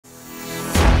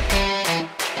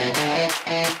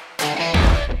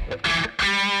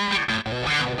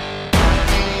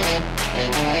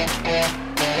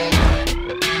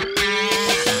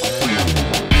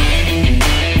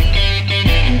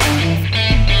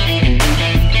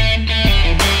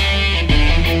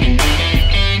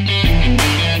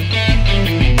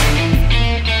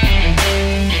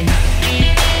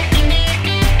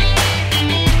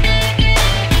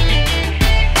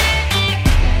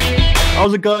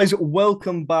right, guys,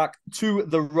 welcome back to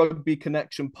the Rugby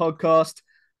Connection podcast.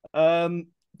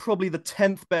 Probably the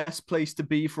 10th best place to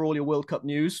be for all your World Cup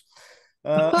news.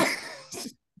 Uh,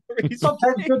 Top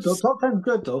 10's good though. Top 10's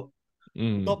good though.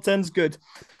 Top 10's good.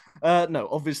 No,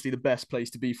 obviously the best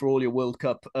place to be for all your World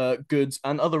Cup goods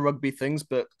and other rugby things,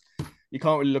 but you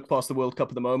can't really look past the World Cup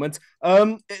at the moment.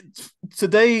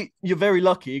 Today, you're very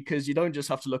lucky because you don't just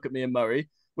have to look at me and Murray.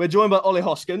 We're joined by Oliver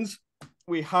Hoskins.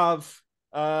 We have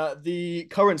the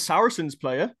current Saracens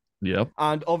player. Yep.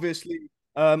 And obviously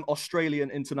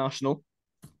Australian international.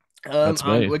 That's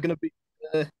and me. we're going to be,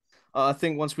 I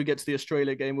think once we get to the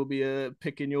Australia game, we'll be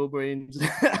picking your brains.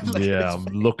 Yeah, I'm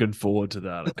looking forward to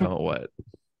that. I can't wait.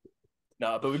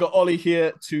 No, but we've got Ollie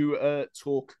here to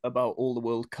talk about all the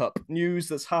World Cup news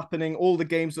that's happening, all the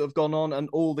games that have gone on, and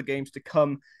all the games to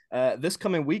come this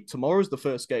coming week. Tomorrow's the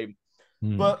first game.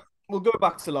 But we'll go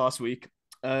back to last week.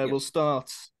 We'll start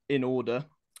in order.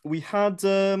 We had,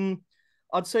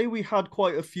 I'd say we had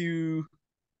quite a few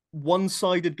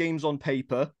one-sided games on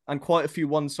paper and quite a few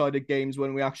one-sided games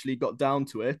when we actually got down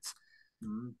to it.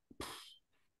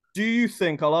 Do you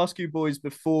think, I'll ask you boys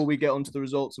before we get onto the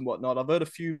results and whatnot, I've heard a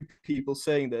few people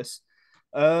saying this.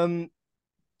 Do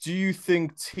you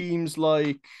think teams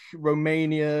like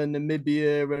Romania,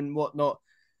 Namibia and whatnot,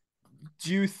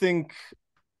 do you think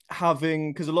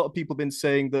having, because a lot of people have been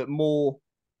saying that more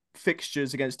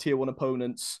fixtures against tier one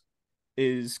opponents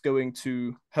is going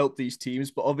to help these teams,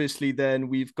 but obviously then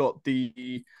we've got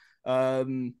the, I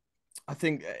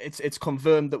think it's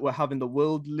confirmed that we're having the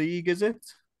World League, is it?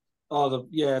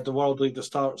 The World League that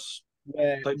starts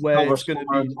where it's going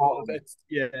to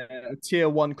be a tier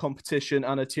one competition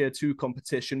and a tier two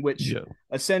competition, which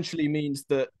essentially means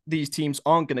that these teams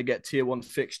aren't going to get tier one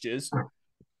fixtures.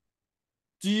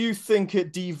 Do you think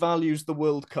it devalues the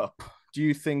World Cup? Do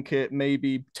you think it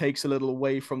maybe takes a little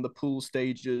away from the pool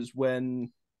stages when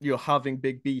you're having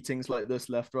big beatings like this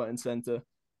left, right, and center?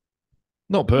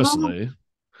 Not personally.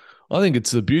 I think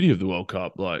it's the beauty of the World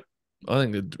Cup. Like, I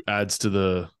think it adds to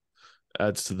the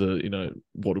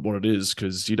what it is,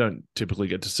 because you don't typically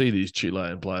get to see these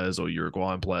Chilean players or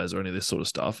Uruguayan players or any of this sort of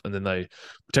stuff, and then they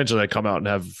potentially come out and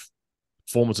have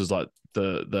performances like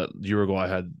that Uruguay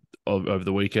had over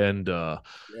the weekend.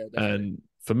 And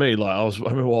for me, like I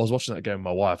remember I was watching that game with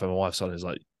my wife, and my wife suddenly is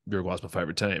like, Uruguay's my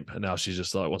favorite team, and now she's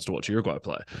just like wants to watch Uruguay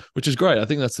play, which is great. I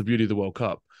think that's the beauty of the World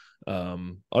Cup. I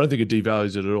don't think it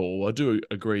devalues it at all. I do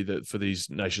agree that for these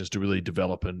nations to really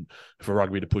develop and for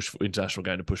rugby to push international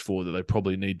game to push forward, that they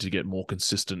probably need to get more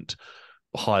consistent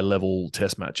high level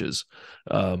test matches.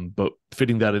 But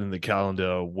fitting that in the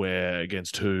calendar where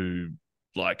against who,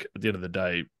 like at the end of the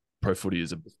day, pro footy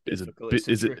is a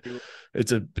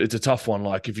tough one.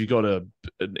 Like if you got an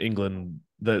England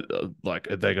that like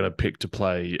they're going to pick to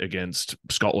play against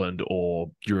Scotland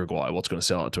or Uruguay, what's going to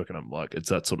sell at Twickenham? Like it's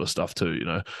that sort of stuff too. You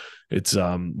know, it's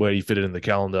where you fit it in the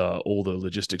calendar, all the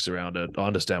logistics around it. I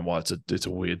understand why it's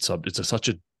a weird such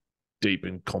a deep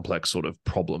and complex sort of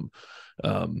problem.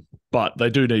 But they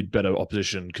do need better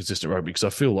opposition, consistent rugby, because I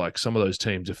feel like some of those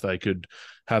teams, if they could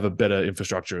have a better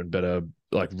infrastructure and better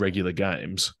like regular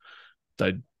games,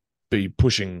 they'd be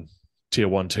pushing tier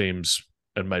one teams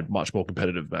and made much more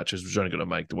competitive matches, which is only going to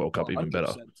make the World Cup even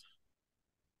better.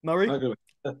 Murray?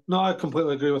 I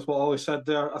completely agree with what Ollie said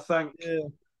there. I think,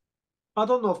 I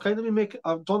don't know, I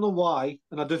don't know why,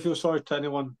 and I do feel sorry to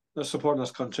anyone that's supporting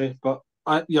this country, but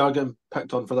I'm getting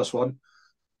picked on for this one.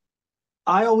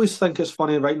 I always think it's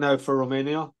funny right now for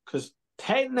Romania, because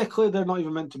technically they're not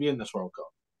even meant to be in this World Cup.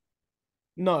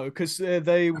 No, because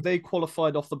they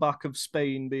qualified off the back of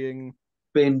Spain being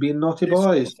naughty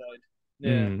boys.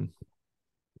 Yeah.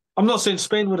 I'm not saying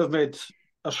Spain would have made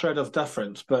a shred of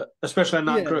difference, but especially in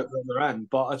that group that they're in.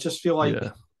 But I just feel like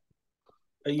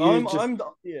I'm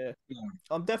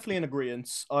definitely in agreement.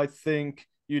 I think,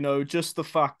 just the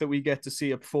fact that we get to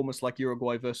see a performance like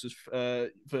Uruguay versus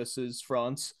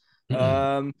France.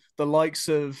 The likes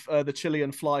of the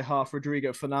Chilean fly half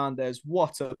Rodrigo Fernandez,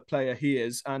 what a player he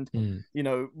is. And,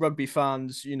 rugby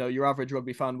fans, your average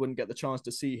rugby fan wouldn't get the chance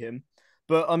to see him.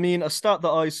 But I mean, a stat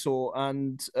that I saw,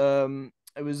 and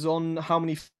it was on how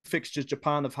many fixtures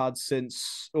Japan have had in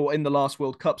the last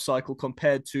World Cup cycle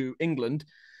compared to England.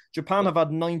 Japan have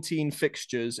had 19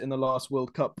 fixtures in the last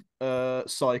World Cup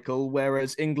cycle,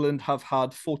 whereas England have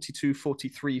had 42,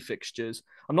 43 fixtures.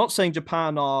 I'm not saying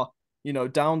Japan are,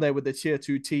 down there with the tier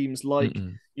two teams like,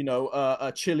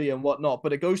 Chile and whatnot.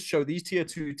 But it goes to show these tier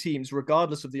two teams,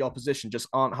 regardless of the opposition, just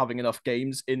aren't having enough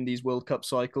games in these World Cup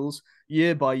cycles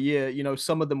year by year.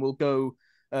 Some of them will go,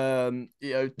 2,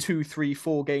 3,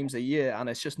 4 games a year, and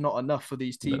it's just not enough for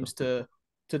these teams to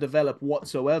develop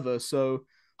whatsoever. So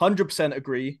 100%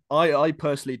 agree. I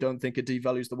personally don't think it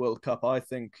devalues the World Cup. I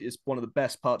think it's one of the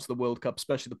best parts of the World Cup,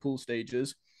 especially the pool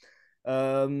stages.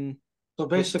 So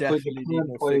basically,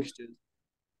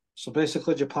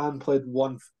 Japan played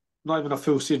not even a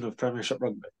full season of Premiership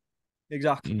rugby.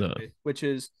 Exactly. No. Which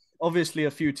is obviously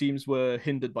a few teams were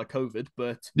hindered by COVID,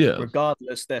 but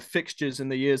regardless, their fixtures in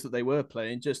the years that they were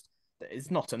playing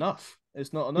it's not enough.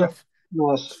 It's not enough. Yeah.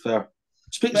 No, that's fair.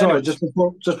 Sorry, just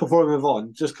before we move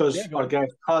on, just because our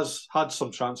guest has had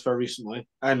some transfer recently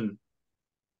in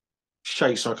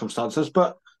shy circumstances,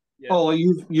 but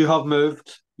you have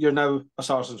moved. You're now a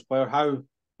Saracens player. How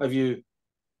have you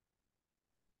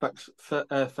fit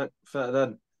it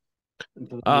in?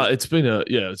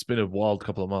 It's been a wild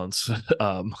couple of months.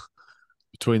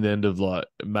 Between the end of like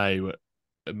May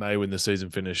when the season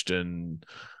finished and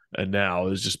now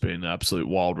it's just been an absolute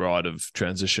wild ride of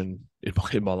transition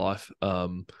in my life.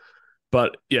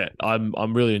 But yeah,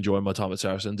 I'm really enjoying my time at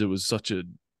Saracens. It was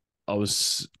I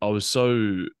was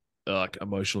so like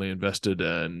emotionally invested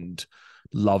and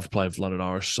loved playing for London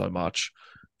Irish so much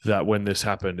that when this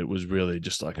happened, it was really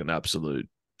just like an absolute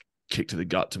kick to the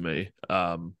gut to me.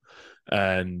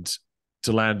 And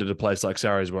to land at a place like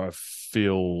Sarries where I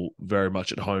feel very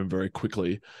much at home very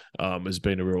quickly has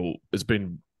been a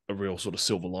real sort of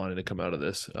silver lining to come out of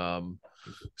this.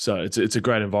 So it's a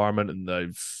great environment, and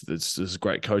there's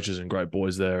great coaches and great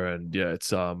boys there, and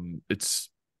it's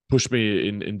pushed me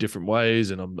in different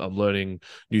ways, and I'm learning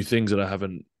new things that I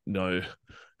haven't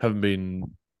been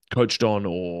coached on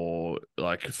or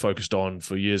like focused on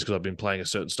for years, because I've been playing a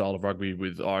certain style of rugby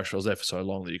with Irish. I was there for so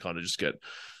long that you kind of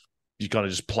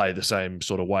just play the same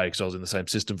sort of way, because I was in the same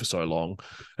system for so long.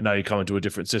 And now you come into a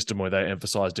different system where they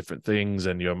emphasize different things,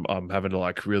 and I'm having to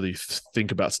like really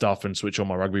think about stuff and switch on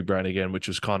my rugby brain again, which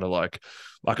was kind of like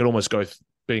I could almost go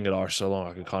being at Irish so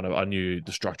long, I knew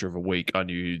the structure of a week, I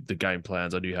knew the game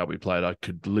plans, I knew how we played. I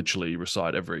could literally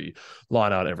recite every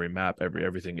line out, every map,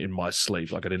 everything in my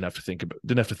sleep. Like I didn't have to think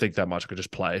that much. I could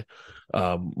just play.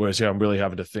 Whereas here I'm really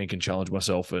having to think and challenge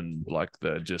myself, and like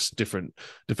the just different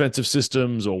defensive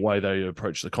systems or way they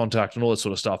approach the contact and all that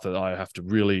sort of stuff that I have to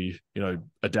really,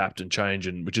 adapt and change,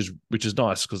 and which is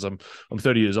nice, because I'm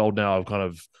 30 years old now. I've kind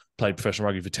of played professional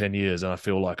rugby for 10 years, and I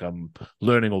feel like I'm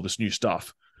learning all this new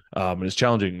stuff. And it's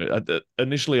challenging.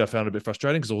 Initially, I found it a bit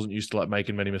frustrating because I wasn't used to like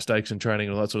making many mistakes in training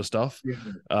and all that sort of stuff.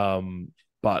 Yeah.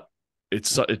 But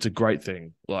it's a great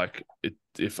thing. Like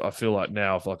if I feel like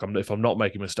now, if I'm not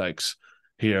making mistakes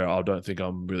here, I don't think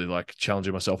I'm really like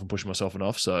challenging myself and pushing myself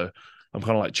enough. So I'm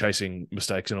kind of like chasing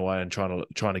mistakes in a way and trying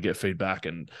to get feedback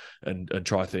and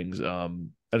try things.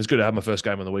 And it's good to have my first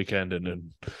game on the weekend,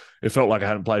 and it felt like I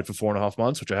hadn't played for 4.5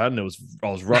 months, which I hadn't. I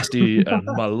was rusty and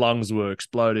my lungs were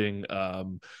exploding. But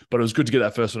it was good to get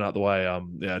that first one out of the way. I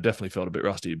definitely felt a bit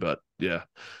rusty, but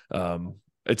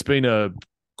it's been a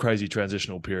crazy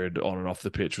transitional period on and off the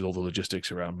pitch with all the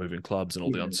logistics around moving clubs and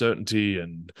all the uncertainty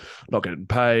and not getting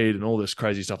paid and all this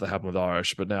crazy stuff that happened with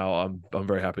Irish. But now I'm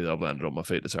very happy that I've landed on my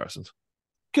feet at Saracens.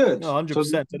 Good, no,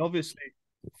 100%. And obviously,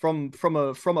 from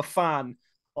a fan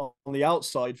on the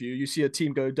outside view, you see a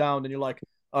team go down, and you're like,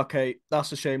 okay,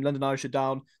 that's a shame. London Irish are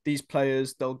down. These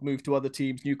players, they'll move to other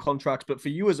teams, new contracts. But for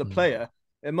you as a player,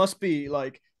 it must be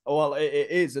like,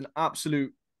 it is an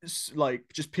absolute like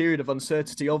just period of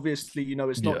uncertainty. Obviously,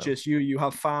 it's not just you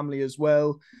have family as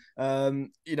well, and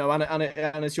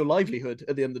it's your livelihood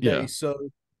at the end of the day. So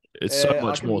it's so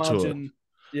much more to it.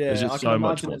 Yeah, I can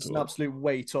imagine it's an absolute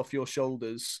weight off your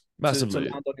shoulders massively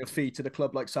to land on your feet at a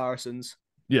club like Saracens.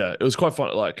 Yeah, it was quite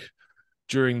fun. Like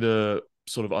during the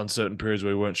sort of uncertain periods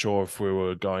where we weren't sure if we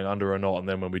were going under or not, and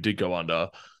then when we did go under,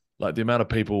 like the amount of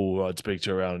people I'd speak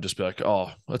to around and just be like,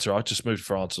 "Oh, that's all right, just move to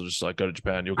France or just like go to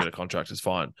Japan, you'll get a contract, it's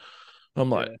fine." I'm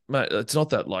like, mate, it's not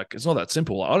that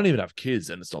simple. Like, I don't even have kids,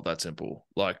 and it's not that simple.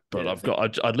 Like, but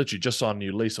I'd literally just signed a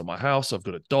new lease on my house. I've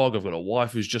got a dog. I've got a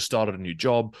wife who's just started a new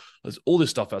job. There's all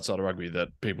this stuff outside of rugby that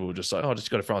people would just say, "Oh, just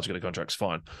go to France, get a contract, it's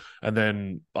fine." And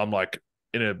then I'm like,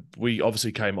 we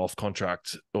obviously came off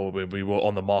contract, or we were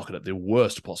on the market at the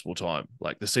worst possible time.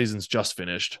 Like the season's just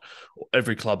finished.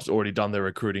 Every club's already done their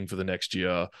recruiting for the next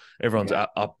year. Everyone's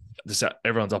up at the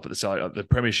salary. The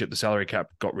Premiership, the salary cap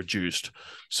got reduced.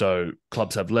 So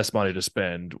clubs have less money to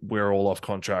spend. We're all off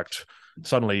contract.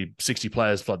 Suddenly 60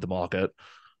 players flood the market.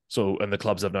 And the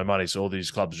clubs have no money. So all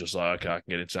these clubs are just like, okay, I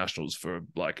can get internationals for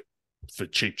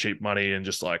cheap money. And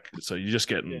just like, so you're just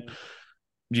getting... Yeah.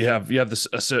 you have this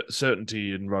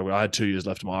certainty in rugby. I had 2 years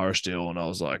left of my Irish deal, and I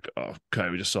was like, oh, okay,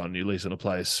 we just signed a new lease on a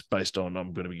place based on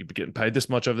I'm going to be getting paid this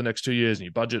much over the next 2 years, and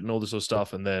you budget and all this sort of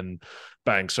stuff, and then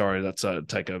bang, sorry, that's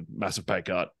take a massive pay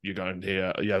cut. You're going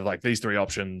here. You have like these 3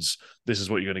 options. This is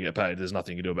what you're going to get paid. There's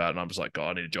nothing you can do about it. And I'm just like,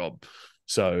 God, I need a job.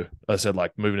 So I said,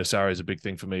 like, moving to Saracens, a big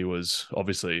thing for me was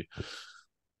obviously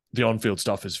the on-field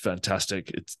stuff is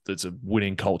fantastic. It's a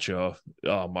winning culture.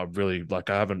 I really I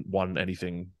haven't won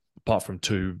anything apart from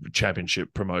 2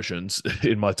 championship promotions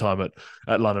in my time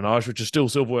at London Irish, which is still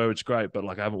silverware, which is great, but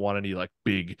like I haven't won any like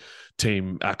big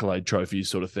team accolade trophies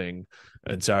sort of thing.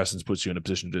 And Saracens puts you in a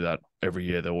position to do that every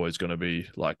year. They're always going to be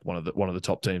like one of the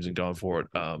top teams and going for it.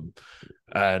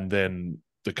 And then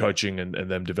the coaching and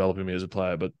them developing me as a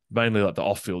player, but mainly like the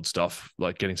off-field stuff,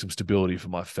 like getting some stability for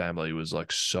my family was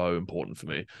like so important for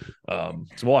me. So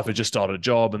my wife had just started a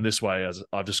job, and this way, as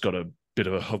I've just got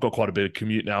I've got quite a bit of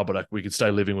commute now, but we could stay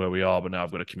living where we are, but now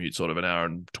I've got to commute sort of an hour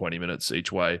and 20 minutes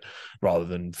each way rather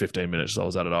than 15 minutes as I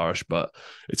was at Irish, but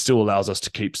it still allows us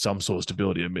to keep some sort of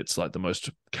stability amidst like the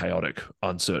most chaotic,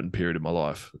 uncertain period of my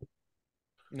life.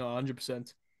 No,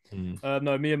 100%.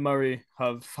 No, me and Murray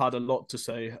have had a lot to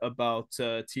say about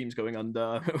teams going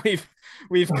under.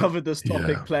 We've covered this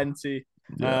topic plenty,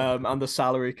 and the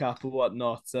salary cap and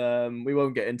whatnot. We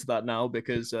won't get into that now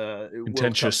because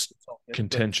contentious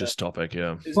topic.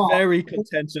 Yeah, it's a very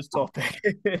contentious topic.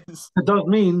 It does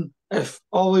mean if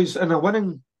always in a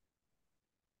winning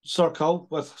circle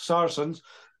with Saracens,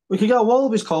 we could get a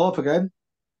Wallabies call up again.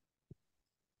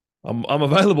 I'm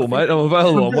available, mate. I'm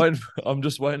available. I'm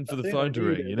just waiting for the phone to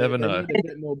ring. You never know.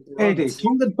 Eddie,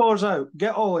 keep the doors out.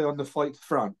 Get Ollie on the flight to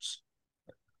France.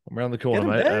 I'm around the corner,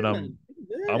 mate, and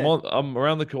I'm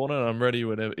around the corner, and I'm ready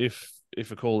whenever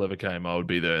if a call ever came, I would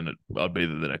be there, and I'd be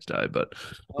there the next day. But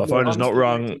my phone is not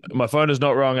rung. My phone is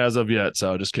not rung as of yet,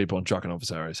 so I'll just keep on trucking on for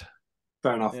Sarries.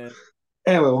 Fair enough. Yeah.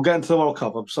 Anyway, we'll get into the World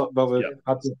Cup. I'm sorry, but we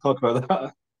had to talk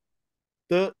about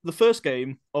that. The first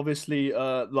game, obviously,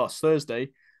 last Thursday.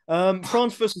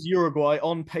 France versus Uruguay,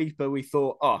 on paper, we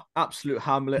thought, absolute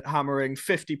hammering,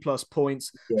 50+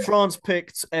 points. Yeah. France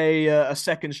picked a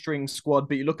second string squad,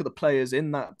 but you look at the players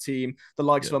in that team, the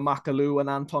likes of Makalou and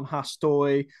Anton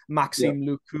Hastoy, Maxime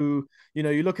Lucu. You know,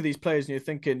 you look at these players and you're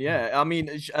thinking, I mean,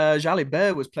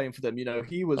 Jalibert was playing for them. You know,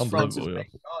 he was France's main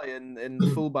guy in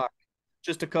the fullback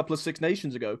just a couple of Six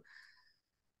Nations ago.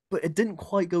 But it didn't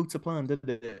quite go to plan, did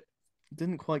it?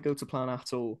 Didn't quite go to plan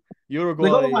at all. Uruguay.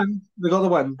 They got the win. They got the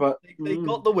win, but they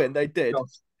got the win. They did.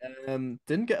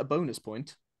 Didn't get a bonus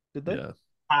point, did they?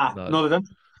 Yeah. No, they didn't.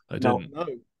 They didn't. No.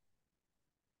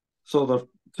 So they're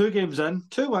 2 games in,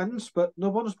 2 wins, but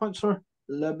no bonus points for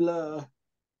blah blah.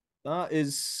 That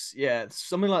is,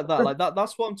 something like that. Like that.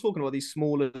 That's what I'm talking about. These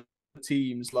smaller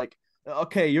teams, like.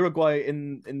 Okay, Uruguay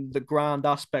in the grand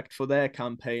aspect for their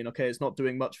campaign. Okay, it's not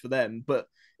doing much for them, but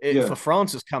for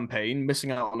France's campaign, missing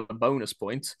out on a bonus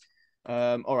point.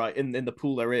 All right, in the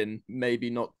pool they're in, maybe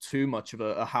not too much of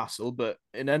a hassle, but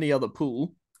in any other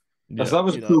pool, if that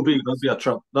was Pool B, that'd be a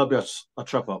trip. That'd be a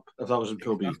trip up if that was in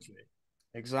Pool B.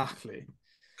 Exactly.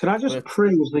 Can I just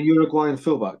praise the Uruguayan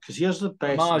fullback because he has the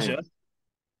best name.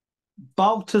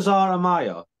 Baltazar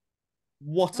Amaya.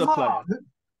 What a player!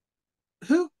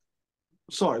 Who?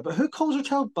 Sorry, but who calls her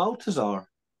child Baltazar?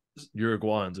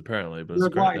 Uruguayans, apparently, but it's a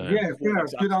great name. Yeah,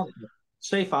 exactly. Good answer.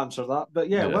 Safe answer that. But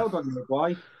well done,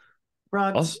 Uruguay.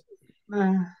 Brad.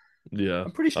 Yeah.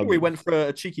 I'm pretty sure he went for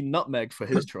a cheeky nutmeg for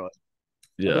his try.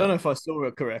 Yeah. I don't know if I saw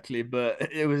it correctly,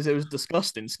 but it was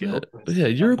disgusting skill. Yeah,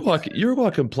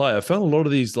 Uruguay can play. I found a lot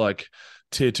of these like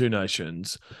tier 2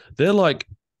 nations, they're like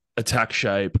attack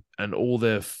shape and all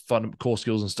their fun core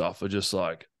skills and stuff are just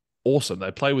like awesome.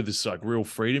 They play with this like real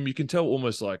freedom. You can tell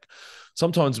almost like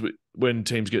sometimes when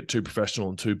teams get too professional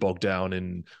and too bogged down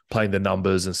in playing the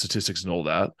numbers and statistics and all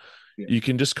that, you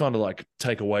can just kind of like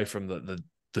take away from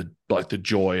the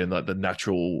joy and like the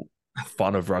natural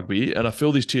fun of rugby. And I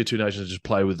feel these tier 2 nations just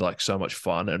play with like so much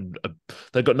fun and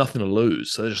they've got nothing to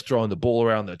lose. So they're just throwing the ball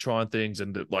around, they're trying things,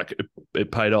 and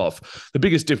it paid off. The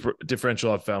biggest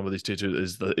differential I've found with these tier 2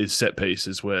 is set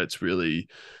pieces where it's really,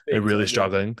 they're really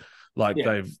struggling. Like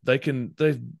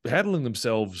they're handling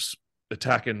themselves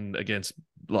attacking against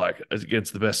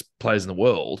the best players in the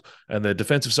world, and their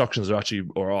defensive sections are actually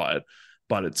all right,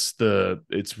 but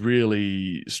it's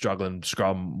really struggling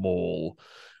scrum maul,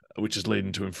 which is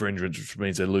leading to infringements, which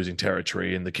means they're losing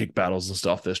territory, and the kick battles and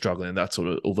stuff, they're struggling in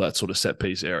all that sort of set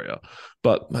piece area.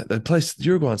 But mate,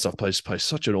 Uruguay and stuff play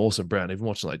such an awesome brand. Even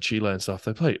watching like Chile and stuff,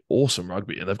 they play awesome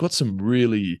rugby, and they've got some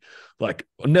really like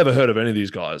I've never heard of any of these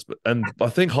guys, and I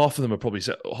think half of them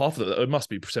it must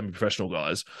be semi-professional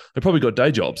guys. They've probably got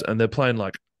day jobs, and they're playing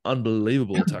like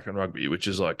unbelievable attack on rugby, which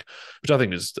I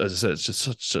think is, as I said, it's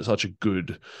just such a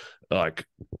good, like,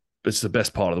 it's the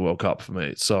best part of the World Cup for me.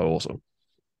 It's so awesome.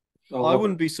 I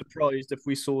wouldn't be surprised if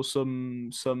we saw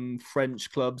some French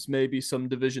clubs, maybe some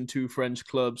Division 2 French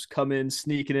clubs, come in,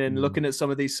 sneaking in, looking at some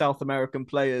of these South American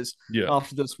players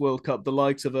after this World Cup, the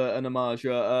likes of an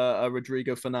Anja, a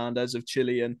Rodrigo Fernandez of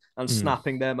Chile, and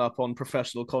snapping them up on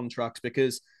professional contracts,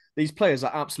 because these players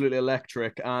are absolutely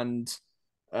electric, and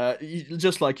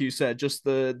just like you said, just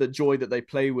the joy that they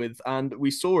play with, and we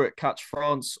saw it catch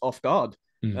France off guard,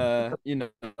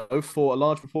 for a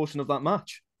large proportion of that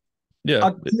match. Yeah.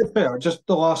 To be fair, just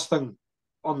the last thing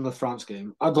on the France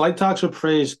game, I'd like to actually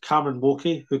praise Cameron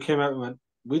Wokey, who came out and went,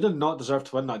 "We did not deserve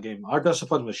to win that game. Our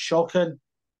discipline was shocking.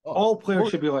 All players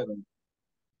should be like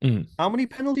them." How many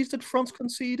penalties did France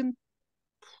concede?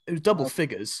 It was double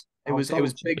figures. It was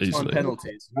big time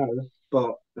penalties.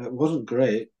 But it wasn't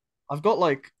great. I've got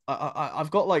like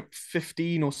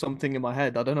 15 or something in my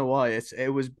head. I don't know why. It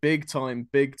was big time.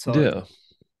 Yeah.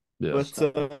 But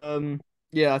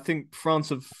I think France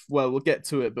we'll get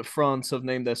to it, but France have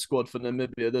named their squad for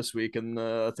Namibia this week, and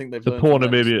I think they've the poor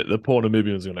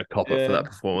Namibians are going to cop it for that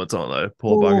performance, aren't they?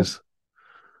 Poor buggers.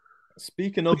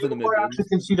 Speaking of the Namibians, actually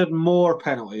conceded more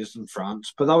penalties than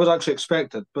France, but that was actually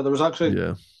expected. But there was actually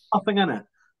nothing in it.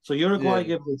 So Uruguay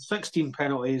gave me 16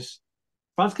 penalties.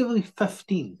 France gave me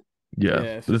 15.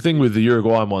 Yeah. The thing with the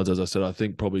Uruguayan ones, as I said, I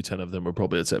think probably 10 of them were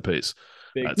probably at set piece.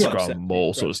 At scrum,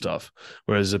 all sort of stuff.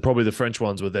 Whereas probably the French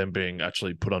ones were them being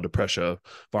actually put under pressure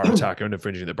via attack and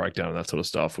infringing the breakdown and that sort of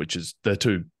stuff, they're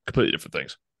two completely different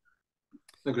things.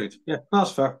 Agreed. Yeah,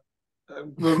 that's fair.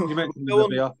 You mentioned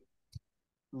Namibia.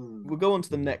 We'll go on to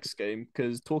the next game,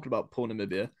 because talking about poor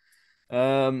Namibia,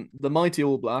 the mighty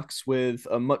All Blacks with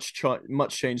a much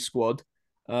changed squad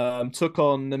took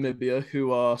on Namibia,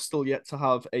 who are still yet to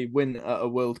have a win at a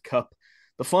World Cup.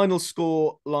 The final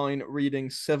score line reading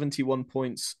 71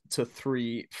 points to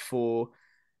 3 for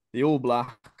the All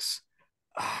Blacks.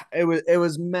 It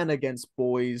was men against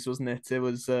boys, wasn't it? It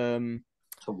was to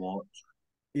watch.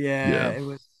 Yeah, it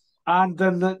was. And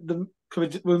then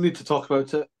we'll need to talk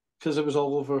about it, because it was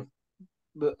all over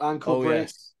the ankle break.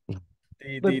 Yes.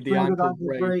 The ankle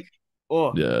break.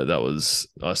 Oh yeah,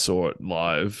 I saw it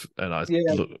live, and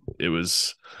it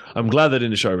was. I'm glad they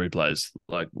didn't show replays,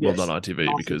 well done ITV,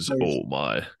 because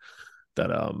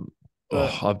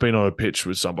I've been on a pitch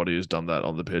with somebody who's done that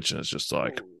on the pitch, and it's just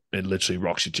it literally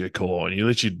rocks you to your core, and you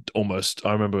literally almost.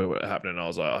 I remember it happening, and I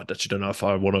was like, I actually don't know if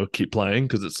I want to keep playing,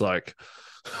 because it's like,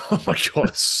 oh my god,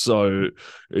 it's so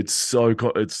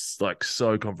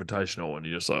confrontational, and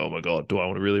you're just like, oh my god, do I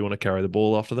really want to carry the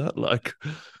ball after that?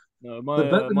 No, my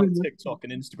TikTok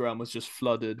and Instagram was just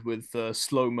flooded with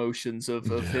slow motions of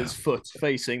his foot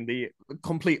facing the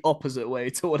complete opposite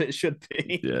way to what it should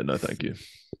be. Yeah, no, thank you.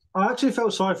 I actually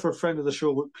felt sorry for a friend of the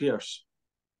show, Luke Pierce.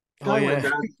 Went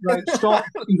down, stop,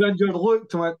 he's injured,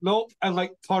 looked and went, nope, and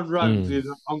turned around,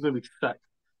 I'm going to be sick.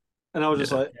 And I was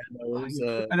just and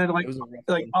then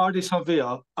Ardi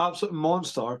Savia, absolute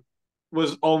monster,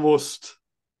 was almost.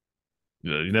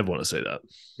 Yeah, you never want to say that.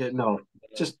 Yeah, no,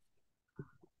 just.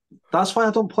 That's why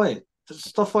I don't play. Just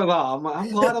stuff like that. I'm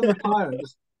glad I'm retired.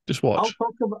 Just watch.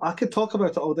 I could talk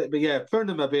about it all day, but yeah, poor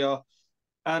Namibia.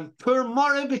 And poor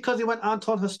Murray, because he went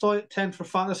Anton Histoy at 10 for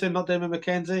fantasy and not Damien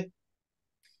McKenzie.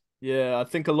 Yeah, I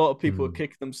think a lot of people are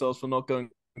kicking themselves for not going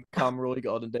Cam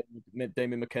Roygard and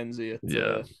Damien McKenzie at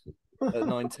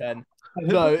 9-10.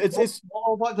 No, it's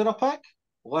what did I pick?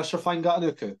 Lesser Fine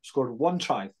Gatanuku scored one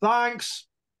try. Thanks.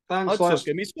 I took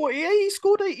him. He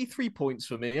scored 83 points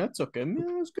for me. I took him. Yeah,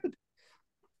 it was good.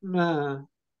 Nah,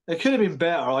 it could have been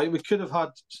better. We could have had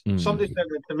somebody said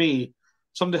it to me.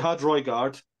 Somebody had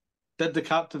Roygard, did the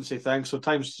captaincy thing, so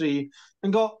times 3,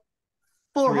 and got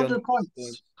 400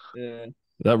 points. Yeah,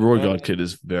 that Roygard kid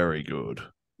is very good.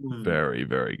 Very,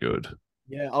 very good.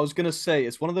 Yeah, I was gonna say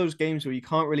it's one of those games where you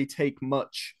can't really take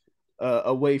much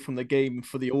away from the game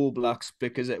for the All Blacks,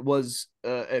 because it was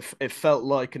it felt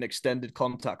like an extended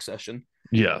contact session.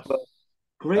 Yeah, but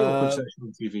great open session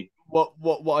on TV.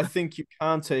 What I think you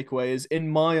can take away is, in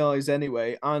my eyes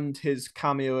anyway, and his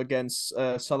cameo against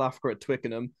South Africa at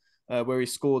Twickenham, where he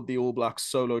scored the All Blacks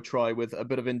solo try with a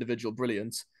bit of individual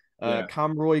brilliance.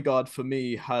 Cam Roygard for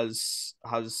me has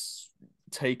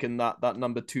taken that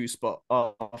number 2 spot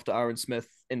after Aaron Smith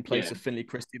in place of Finlay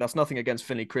Christie. That's nothing against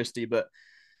Finlay Christie, but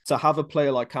to have a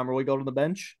player like Cam Roygard on the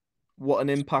bench, what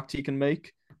an impact he can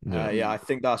make. I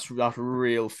think that's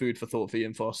real food for thought for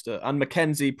Ian Foster. And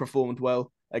McKenzie performed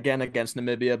well again against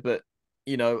Namibia, but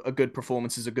a good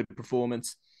performance is a good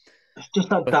performance. It's just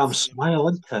that damn smile,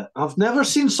 isn't it? I've never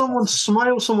seen someone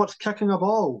smile so much kicking a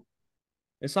ball.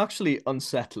 It's actually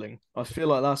unsettling. I feel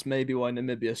like that's maybe why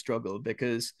Namibia struggled,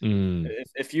 because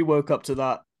if you woke up to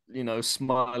that,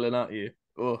 smiling at you,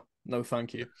 oh no,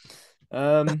 thank you.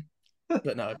 But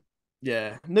no,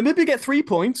 yeah, Namibia get 3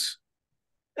 points,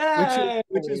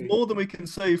 which is more than we can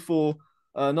say for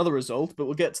another result, but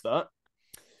we'll get to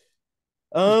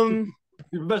that.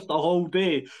 You missed the whole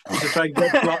day to try and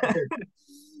get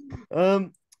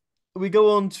we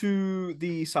go on to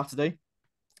the Saturday.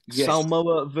 Yes.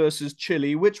 Samoa versus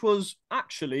Chile, which was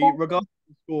actually, regardless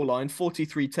of the scoreline,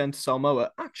 43-10 to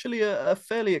Samoa, actually a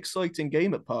fairly exciting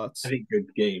game at parts. Very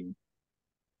good game.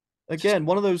 Again,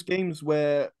 one of those games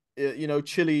where,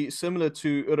 Chile, similar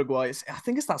to Uruguay, I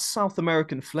think it's that South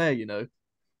American flair,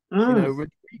 Rodrigo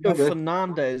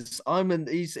Fernandez,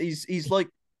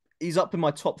 he's up in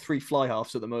my top 3 fly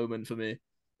halves at the moment for me.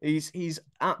 He's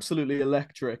absolutely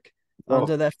electric. And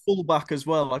their fullback as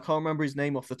well. I can't remember his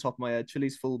name off the top of my head.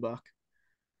 Chile's fullback.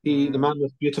 The man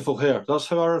with beautiful hair. That's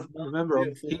how I remember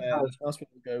him. That's what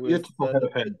we go with. Beautiful head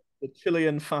of hair. The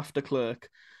Chilean Faf de Klerk.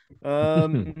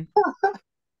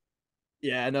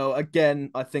 Yeah, no, again,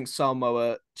 I think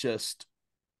Samoa, just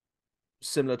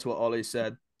similar to what Ollie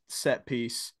said, set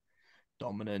piece,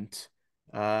 dominant.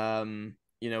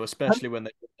 Especially when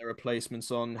they put their replacements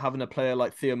on. Having a player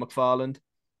like Theo McFarland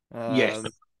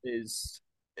is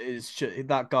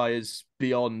that guy is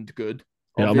beyond good.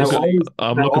 Yeah, I'm looking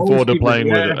forward to playing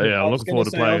with it. Yeah, I'm looking forward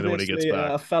to playing with it when he gets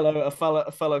back. A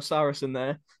fellow Saracen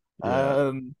there.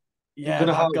 That guy.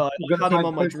 I had him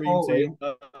on my dream team.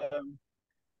 What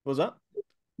was that?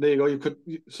 There you go.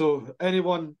 So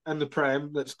anyone in the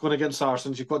Prem that's going against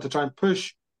Saracens, you've got to try and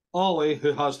push Ollie,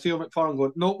 who has Theo McFarland,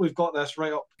 going, nope, we've got this,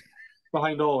 right up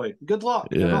behind Ollie. Good luck.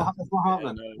 Yeah. It's not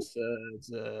happening. It's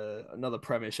another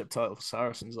Premiership title for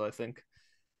Saracens, I think.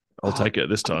 I'll take it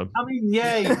this time. I mean,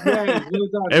 yeah.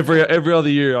 Every other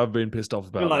year I've been pissed off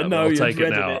about that. No, I'll take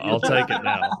it now. I'll take it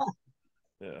now.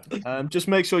 Yeah. Just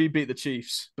make sure you beat the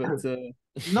Chiefs. But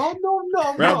no.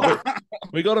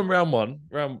 We got them round 1.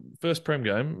 First Prem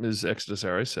game is Exeter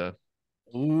Saracens.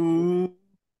 So. Ooh.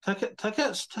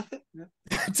 Tickets.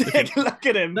 Look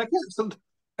at him. Tickets.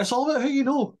 It's all about who you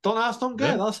know. Don't ask, don't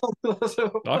get. Yeah. That's all.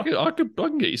 I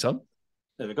can get you some.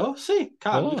 There we go. See,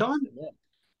 Kat, you coming?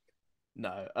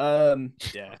 No.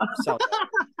 Yeah.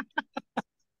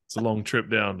 It's a long trip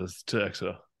down to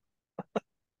Exeter.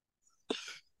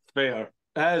 Fair.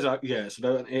 It's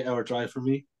about an 8-hour drive for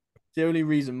me. The only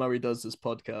reason Murray does this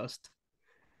podcast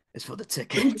is for the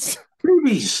tickets.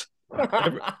 Boobies.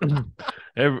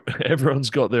 Everyone's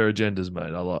got their agendas,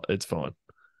 mate. It's fine.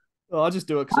 Well, I just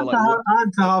do it because I like it.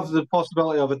 And to have the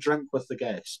possibility of a drink with the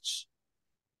guests.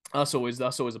 That's always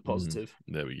a positive.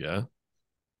 There we go.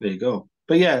 There you go.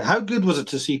 But yeah, how good was it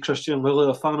to see Christian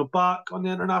Lillifano back on the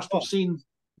international scene?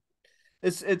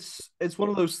 It's one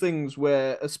of those things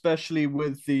where, especially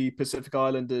with the Pacific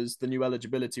Islanders, the new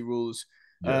eligibility rules,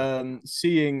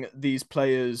 seeing these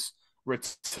players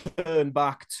return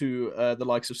back to the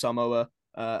likes of Samoa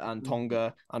and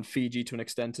Tonga and Fiji to an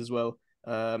extent as well.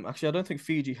 Actually, I don't think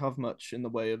Fiji have much in the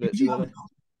way of it. Fiji haven't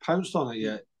pounced on it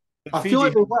yet. I feel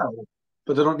like they will,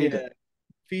 but they don't need it.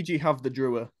 Fiji have the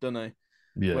Drua, don't they?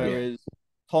 Yeah. Whereas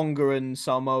Tonga and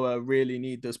Samoa really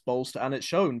need this bolster, and it's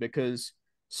shown because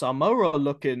Samoa are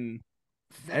looking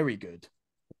very good.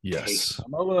 Yes.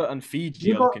 Samoa and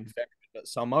Fiji are looking very good, but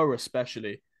Samoa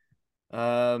especially.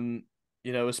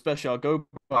 Especially I'll go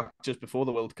back just before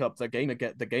the World Cup, the game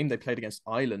they played against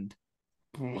Ireland.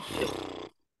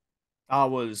 That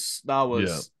was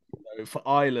for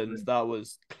Ireland, that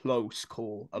was close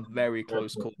call, a very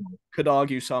close call. Could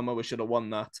argue Samoa should have won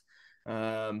that.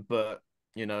 But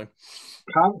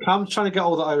Cam's trying to get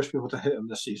all the Irish people to hit him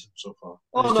this season so far.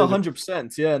 Oh no,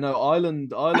 100%. Yeah, no,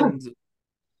 Ireland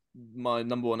my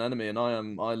number one enemy, and I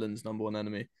am Ireland's number one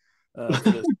enemy.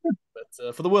 But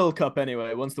for the World Cup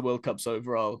anyway, once the World Cup's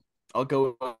over, I'll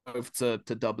go over to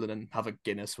Dublin and have a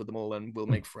Guinness with them all, and we'll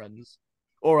make friends.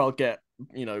 Or I'll get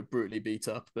brutally beat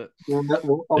up. But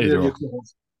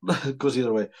goes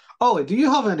either way. Ollie, do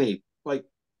you have any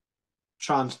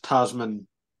trans-Tasman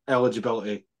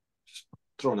eligibility?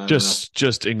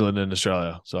 Just England and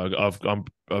Australia. So I'm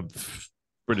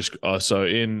British. So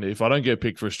if I don't get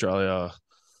picked for Australia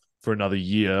for another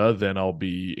year, then I'll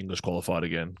be English qualified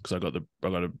again because I got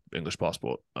an English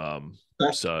passport.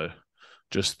 So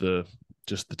just the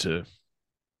two.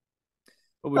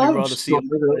 But would you rather see him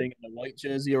playing in a white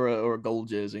jersey or a gold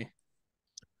jersey?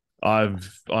 I'm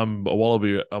a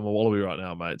Wallaby. I'm a Wallaby right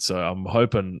now, mate. So I'm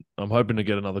hoping to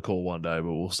get another call one day,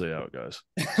 but we'll see how it goes.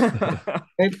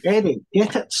 Eddie,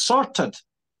 get it sorted.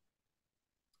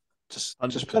 Just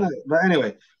put it. But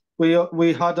anyway,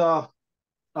 we had a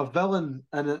a villain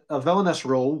in a villainous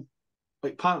role,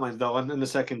 like pantomime villain in the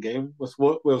second game with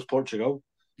Wales Portugal.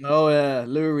 Oh yeah,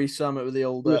 Louis Summit with the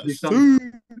old that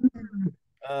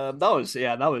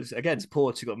was against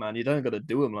Portugal, man. You don't got to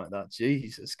do them like that.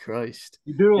 Jesus Christ.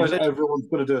 You do realize everyone's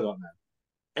going to do that, man.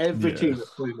 Every team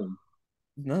that's playing them.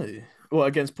 No. What,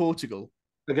 against Portugal?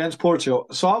 Against Portugal.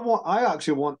 So I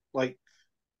actually want, like,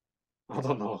 I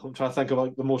don't know. I'm trying to think of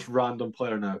like the most random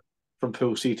player now from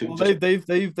Pool C to. Well,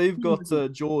 they've got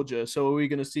Georgia. So are we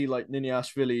going to see like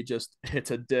Niniashvili just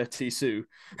hit a dirty Sue?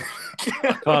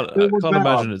 I can't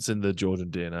imagine it's in the Georgian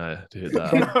DNA to hit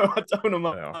that. No, I don't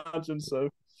imagine so.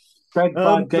 Big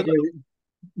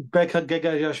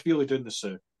Gigashvili doing the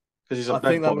Sue because he's a big. I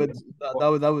think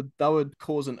that would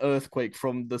cause an earthquake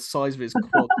from the size of his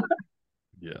quad.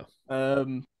 Yeah.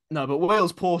 No, but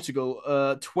Wales Portugal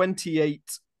 28-8,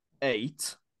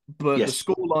 but the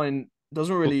scoreline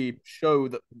doesn't really show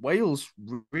that Wales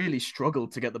really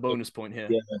struggled to get the bonus point here.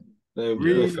 Yeah, they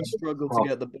really struggled to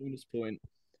get the bonus point.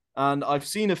 And I've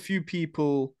seen a few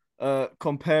people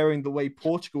comparing the way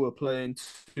Portugal were playing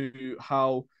to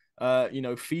how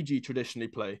Fiji traditionally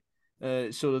play.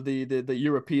 Sort of the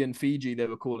European Fiji they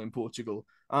were calling Portugal.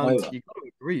 And you got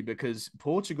to agree because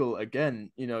Portugal,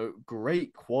 again,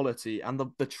 great quality. And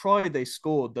the try they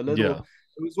scored, it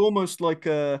was almost like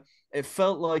it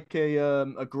felt like a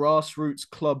grassroots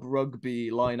club rugby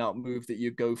line-out move that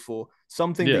you go for,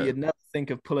 something that you'd never think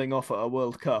of pulling off at a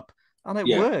World Cup. And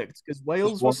it worked because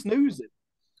Wales were snoozing.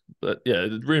 But yeah,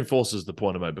 it reinforces the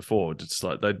point I made before. It's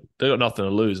like they got nothing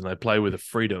to lose and they play with a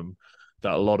freedom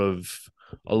that a lot of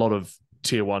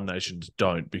tier one nations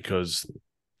don't because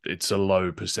it's a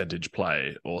low percentage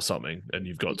play or something, and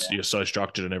you're so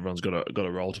structured and everyone's got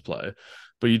a role to play.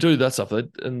 But you do that stuff,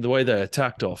 and the way they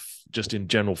attacked off just in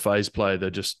general phase play,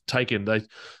 they're just they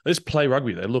just play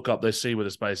rugby. They look up, they see where the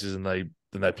space is, and they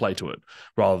play to it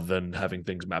rather than having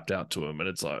things mapped out to them. And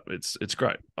it's like it's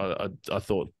great. I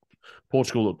thought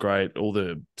Portugal looked great. All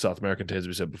the South American teams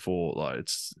we said before, I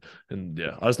just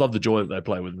love the joy that they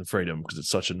play with and the freedom because it's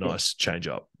such a nice change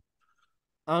up.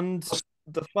 And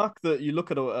the fact that you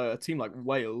look at a team like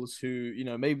Wales, who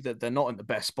maybe they're not in the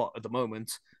best spot at the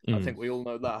moment. I think we all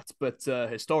know that, but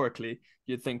historically,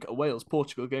 you'd think a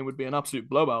Wales-Portugal game would be an absolute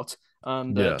blowout,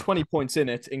 and 20 points in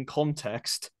it in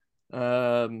context.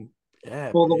 I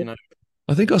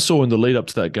think I saw in the lead up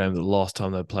to that game that the last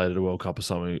time they played at a World Cup or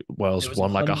something, Wales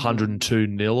won like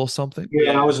 102-0 or something.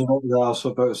 Yeah, I was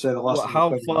about to say the last.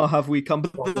 How far have we come?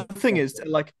 But the thing is,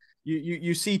 like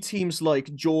you see teams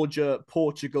like Georgia,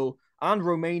 Portugal, and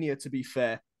Romania. To be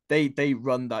fair, they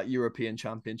run that European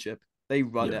Championship. They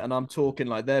run it, and I'm talking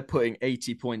like they're putting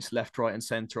 80 points left, right, and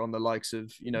center on the likes of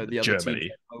the other Germany.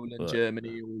 teams, Poland,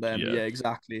 Germany, all them. Yeah,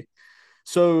 exactly.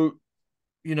 So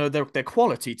they're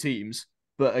quality teams,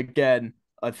 but again,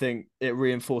 I think it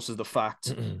reinforces the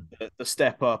fact that the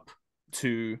step up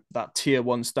to that tier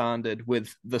one standard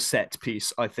with the set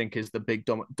piece, I think, is the big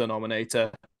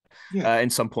denominator. In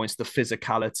some points, the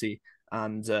physicality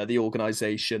and the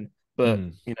organization. But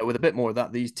with a bit more of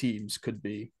that, these teams could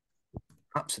be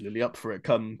absolutely up for it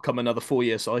come another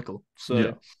 4-year cycle.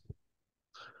 So,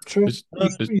 true.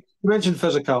 You mentioned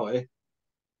physicality.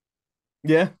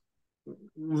 Yeah,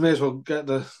 may as well get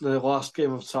the last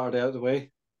game of Saturday out of the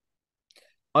way.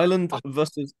 Ireland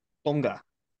versus Tonga.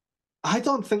 I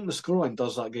don't think the scoreline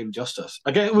does that game justice.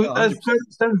 Again, it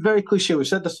sounds very cliche. We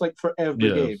said this like for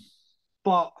every game,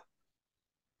 but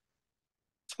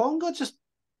Tonga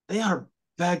they are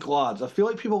big lads. I feel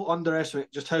like people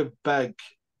underestimate just how big.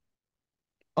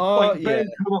 Ben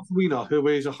Kamafwina, who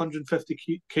weighs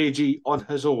 150 kg on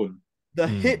his own. The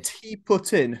hit he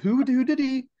put in. Who did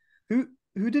he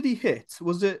hit?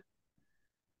 Was it?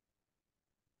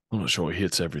 I'm not sure he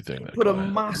hits everything. He put a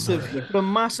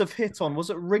massive hit on. Was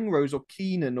it Ringrose or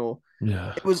Keenan or?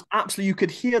 Yeah. It was absolutely. You could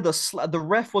hear the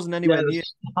ref wasn't anywhere near.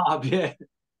 Yeah.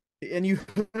 And you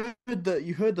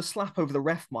heard the slap over the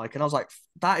ref mic, and I was like,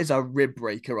 that is a rib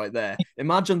breaker right there.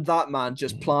 Imagine that man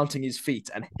just planting his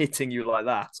feet and hitting you like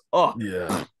that. Oh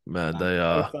yeah, man,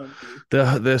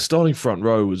 their starting front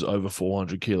row was over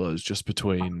 400 kilos just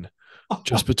between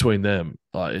them.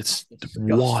 Like it's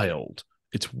wild.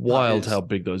 It's wild how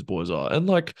big those boys are, and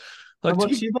like I'll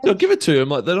give it to them.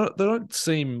 Like they don't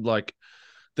seem like.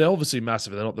 They're obviously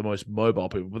massive. They're not the most mobile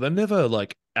people, but they're never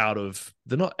like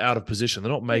they're not out of position.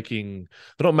 They're not making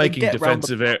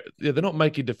defensive they're not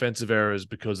making defensive errors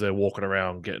because they're walking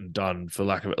around getting done for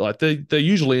lack of it. Like they're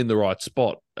usually in the right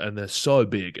spot, and they're so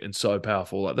big and so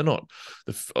powerful. Like they're not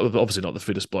obviously not the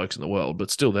fittest blokes in the world, but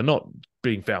still they're not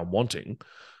being found wanting.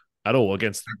 at all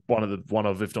against one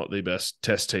of if not the best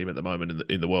Test team at the moment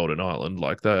in the world in Ireland.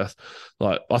 Like I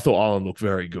thought Ireland looked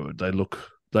very good. They look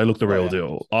the real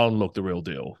deal. Ireland looked the real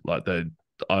deal.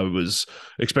 I was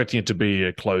expecting it to be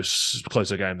a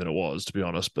closer game than it was, to be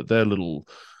honest. But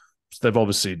they've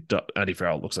obviously, Andy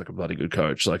Farrell looks like a bloody good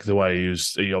coach. Like the way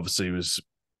he obviously was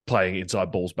playing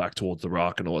inside balls back towards the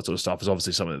ruck and all that sort of stuff is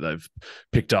obviously something that they've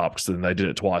picked up, because then they did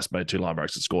it twice, made 2 line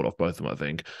breaks and scored off both of them, I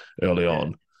think, early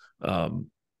on.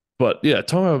 But yeah,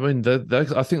 Tonga, I mean,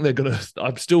 I think they're going to,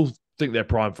 I still think they're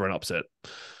primed for an upset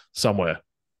somewhere.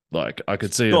 Like I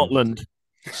could see Scotland.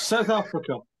 South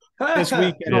Africa. This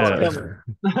weekend.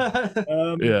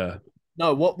 Yeah.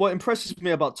 No, what impresses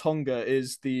me about Tonga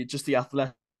is the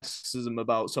athleticism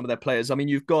about some of their players. I mean,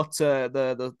 you've got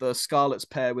the Scarlets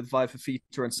pair with Vi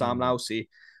Fafita and Sam Lousy,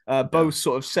 both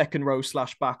sort of second row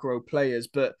 / back row players.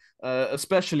 But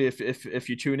especially if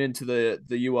you tune into the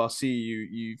URC,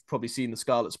 you've probably seen the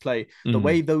Scarlets play. The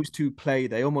way those two play,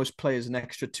 they almost play as an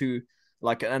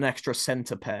extra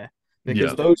centre pair.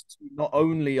 Because those two, not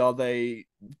only are they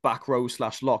back row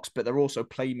 / locks, but they're also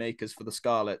playmakers for the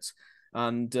Scarlets.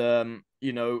 And,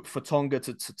 for Tonga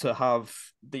to have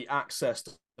the access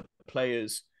to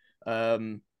players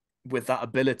with that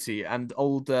ability, and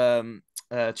old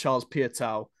Charles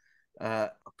Piutau,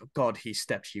 God, he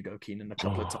stepped Hugo Keenan a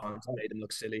couple of times and made him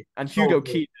look silly. And Hugo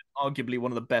Keenan, arguably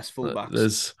one of the best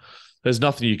fullbacks. There's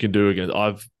nothing you can do against.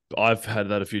 I've had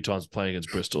that a few times playing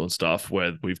against Bristol and stuff,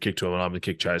 where we've kicked to him and I'm the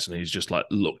kick chase and he's just like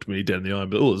looked me dead in the eye,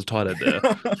 but there's a tight head there.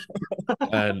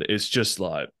 And it's just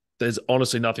like, there's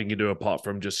honestly nothing you can do apart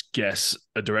from just guess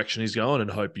a direction he's going and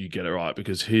hope you get it right,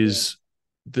 because 90%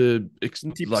 of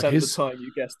the time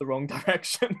you guess the wrong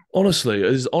direction. Honestly,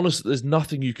 there's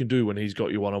nothing you can do when he's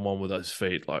got you one-on-one with those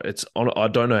feet. Like I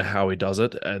don't know how he does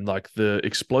it, and like the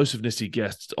explosiveness he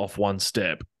gets off one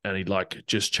step, and he like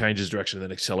just changes direction and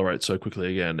then accelerates so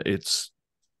quickly again.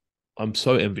 I'm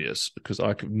so envious, because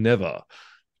I could never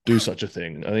do such a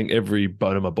thing. I think every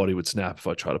bone in my body would snap if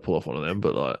I tried to pull off one of them,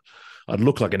 but like I'd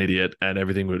look like an idiot and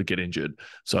everything would get injured.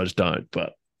 So I just don't.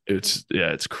 But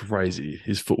it's crazy.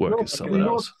 His footwork is something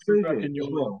else.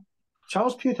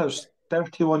 Charles Piutau's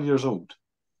 31 years old.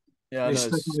 Yeah, he's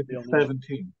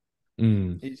 17.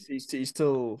 He's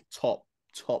still top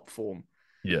form.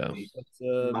 Yeah.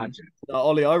 Magic.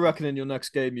 Ollie, I reckon in your next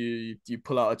game you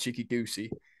pull out a cheeky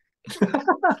goosey. I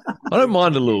don't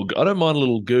mind a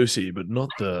little goosey, but not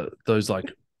those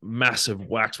like massive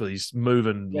whacks where he's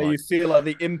moving. Yeah, you feel like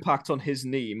the impact on his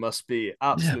knee must be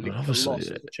absolutely colossal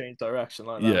to change direction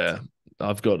like that. Yeah,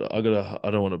 I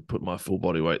don't want to put my full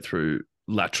body weight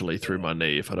laterally through my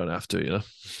knee if I don't have to, you know.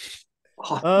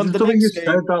 The next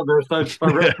game...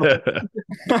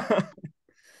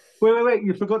 Wait!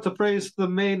 You forgot to praise the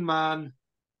main man,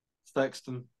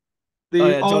 Sexton.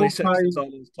 Johnny Sexton's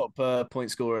Ireland's top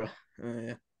point scorer.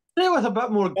 Yeah. With a bit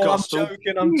more gusto.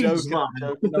 I'm joking.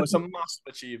 No, it's a massive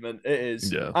achievement. It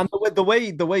is. Yeah. And the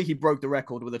way he broke the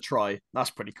record with a try,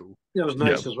 that's pretty cool. Yeah, it was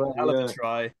nice as well. Hell of a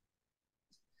try.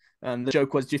 And the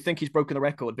joke was, do you think he's broken the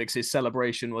record? Because his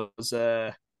celebration was,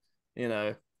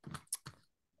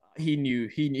 he knew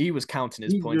he was counting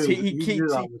his points.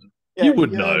 You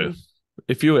would know.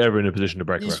 If you were ever in a position to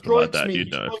break a record like that, you'd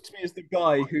know.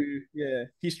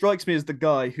 He strikes me as the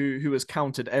guy who has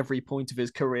counted every point of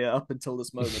his career up until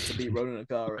this moment to beat Ronan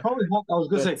O'Gara. Probably what I was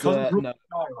going to say. No.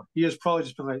 He has probably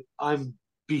just been like, I'm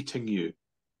beating you.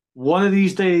 One of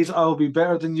these days, I will be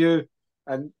better than you,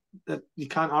 and you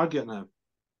can't argue it now.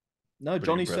 No,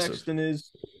 Johnny Sexton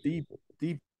is the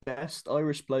best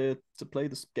Irish player to play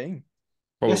this game.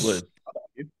 Probably.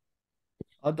 Yes.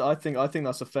 I think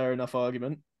that's a fair enough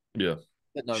argument. Yeah.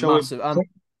 But no, massive. And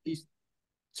he's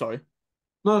sorry.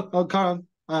 No, carry on.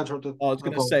 I interrupted. I was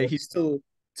going to say he's still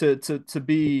to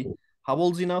be. How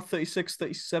old is he now? 36,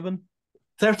 37?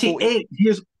 38.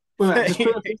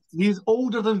 He's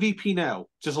older than VP now.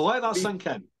 Just let that sink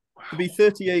in. To be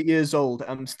 38 years old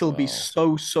and still be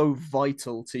so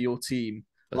vital to your team.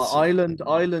 Like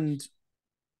Ireland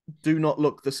do not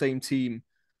look the same team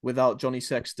without Johnny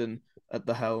Sexton at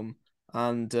the helm.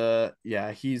 And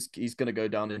he's going to go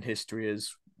down in history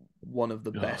as one of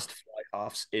the best fly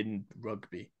halves in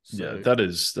rugby. So, yeah,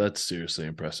 that's seriously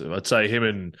impressive. I'd say him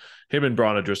and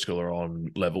Brian O'Driscoll are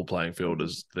on level playing field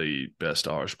as the best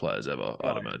Irish players ever.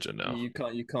 I'd imagine now. You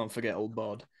can't forget old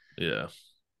Bod. Yeah.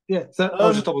 Yeah, I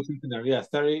was just double checking there. Yeah,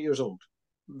 38 years old.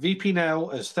 VP now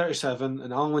is 37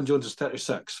 and Alan Jones is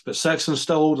 36, but Sexton's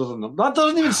still older than them. That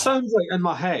doesn't even sound right in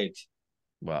my head.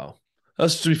 Wow.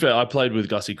 That's, to be fair, I played with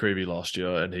Gussie Creevy last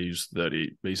year and he's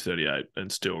 38 and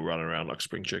still running around like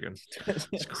spring chicken.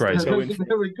 It's crazy.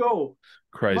 There we go.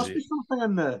 Crazy. Must be something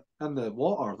in the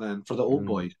water then for the old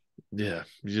boys. Yeah,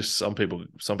 some people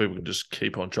can just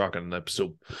keep on trucking, and they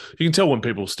still. You can tell when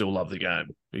people still love the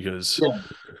game because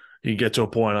you get to a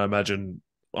point. I imagine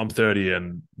I'm 30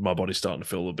 and my body's starting to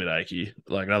feel a bit achy.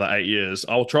 Like another 8 years,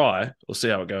 I'll try. We'll see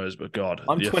how it goes. But God,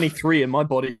 I'm 23 and my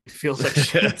body feels like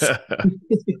shit.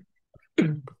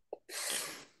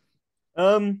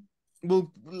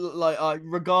 Well,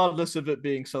 regardless of it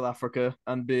being South Africa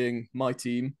and being my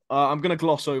team, I'm going to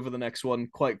gloss over the next one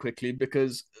quite quickly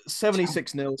because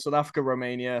 76-0 South Africa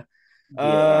Romania.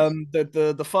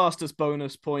 The fastest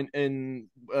bonus point in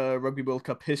Rugby World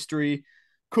Cup history.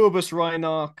 Kobus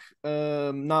Reinach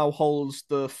now holds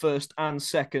the first and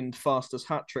second fastest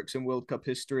hat tricks in World Cup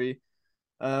history.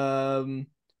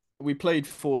 We played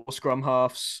 4 scrum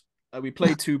halves. We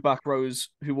played 2 back rows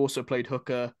who also played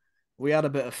hooker. We had a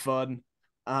bit of fun,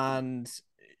 and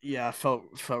yeah, I felt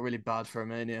really bad for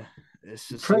Romania. It's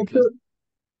just I'm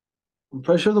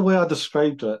pretty sure the way I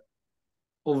described it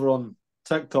over on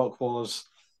TikTok was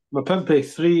Mapimpi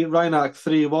 3, Reinach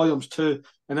 3, Williams 2,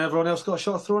 and everyone else got a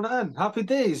shot throwing it in. Happy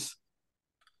days.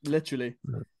 Literally.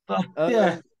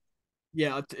 Yeah.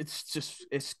 Yeah,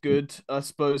 it's good, I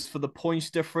suppose, for the points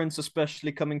difference,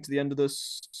 especially coming to the end of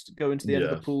going to the end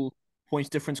of the pool. Points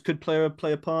difference could play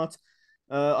a part.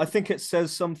 I think it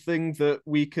says something that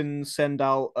we can send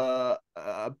out a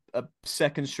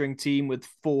second string team with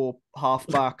 4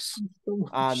 halfbacks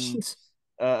and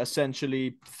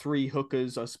essentially 3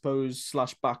 hookers, I suppose,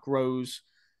 / back rows,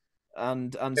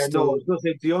 and still. No, I was going to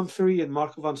say Dion 3 and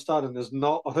Marco van Staden is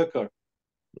not a hooker.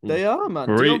 They are, man.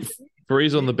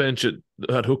 Freeze on the bench at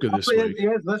hooker this week.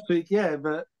 Yeah, this week,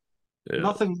 but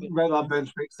nothing right on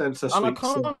bench makes sense this week. I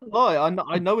can't lie.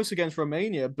 I know it's against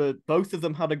Romania, but both of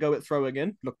them had a go at throwing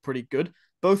in. Looked pretty good.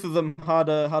 Both of them had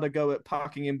a go at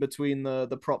packing in between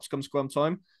the props come scrum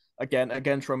time. Again,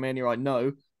 against Romania, I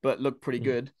know, but looked pretty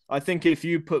good. I think if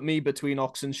you put me between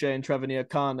Oxenshare and Trevor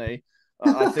Kane,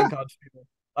 I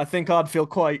think I'd feel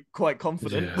quite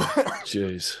confident. Yeah.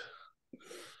 Jeez.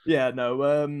 Yeah,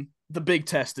 no. The big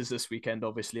test is this weekend,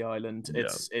 obviously, Ireland.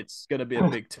 It's going to be a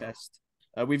big test.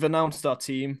 We've announced our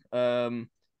team.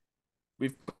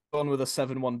 We've gone with a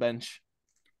 7-1 bench.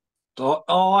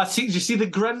 I see. Did you see the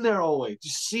grin there, Ollie? Did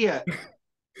you see it?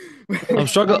 I'm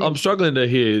struggling to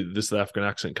hear the South African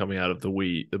accent coming out of the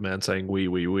man saying we.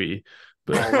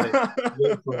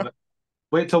 But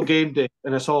wait till game day,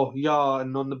 and it's all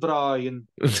and on the braai and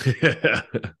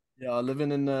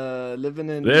living in. There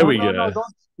we go.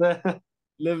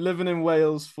 Living in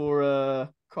Wales for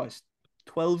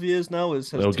 12 years now.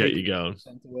 They'll get you going.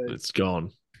 It's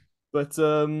gone. But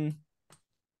that's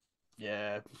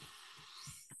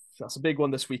a big one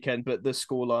this weekend. But the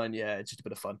scoreline, it's just a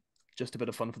bit of fun. Just a bit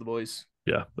of fun for the boys.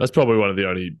 Yeah, that's probably one of the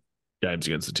only games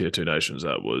against the Tier 2 nations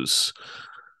that was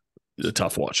a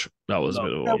tough watch. That was a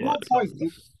bit of At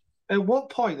what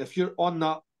point, if you're on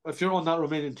that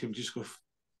Romanian team, just go,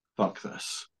 fuck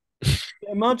this.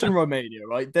 Imagine Romania,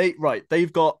 right?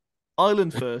 They've got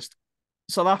Ireland first,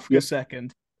 South Africa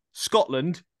second,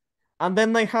 Scotland, and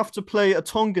then they have to play a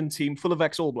Tongan team full of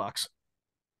ex-All Blacks.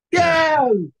 Yeah!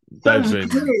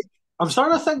 I'm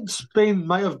starting to think Spain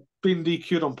might have been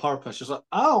DQ'd on purpose. Just like,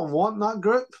 I don't want that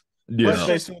group. Yeah.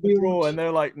 They saw the draw and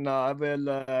they're like, nah,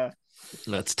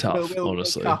 that's tough,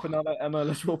 honestly. Cap another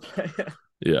eligible player.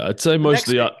 Yeah, I'd say most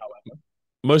of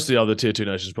the other Tier 2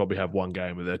 nations probably have one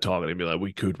game where they're targeting and be like,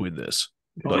 we could win this.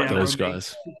 Those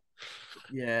guys.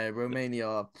 Yeah,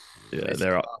 Romania. Yeah,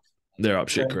 they're up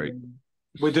shit creek.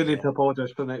 We do need to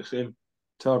apologise for the next game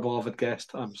to our beloved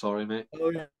guest. I'm sorry, mate.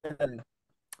 Oh yeah.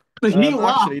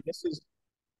 Actually,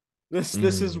 this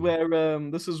is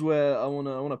where I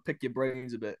wanna pick your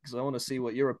brains a bit because I want to see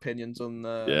what your opinions on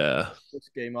this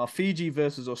game are. Fiji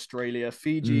versus Australia.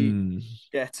 Fiji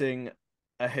getting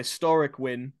a historic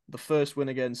win, the first win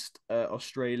against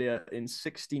Australia in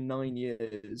 69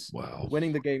 years. Wow.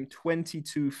 Winning the game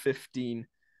 22-15.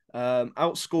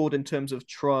 Outscored in terms of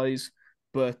tries,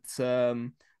 but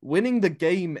winning the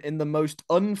game in the most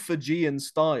un-Fijian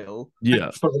style.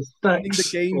 Yeah.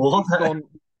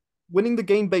 Winning the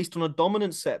game based on a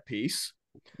dominant set piece.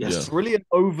 Yes. Brilliant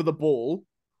over the ball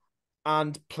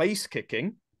and place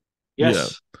kicking.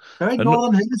 Yes. Very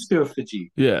Northern Hemisphere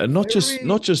Fiji. Yeah, and not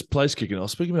just place kicking. I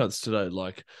was speaking about this today.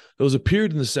 Like there was a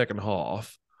period in the second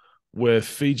half where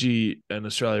Fiji and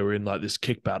Australia were in like this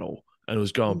kick battle and it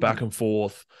was going back and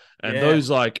forth. And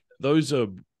those are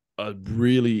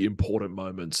really important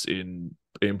moments in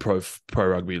pro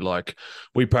rugby. Like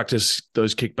we practice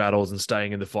those kick battles and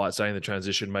staying in the fight, staying in the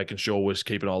transition, making sure we're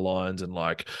keeping our lines and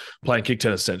like playing kick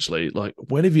tennis essentially. Like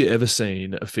when have you ever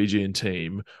seen a Fijian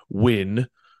team win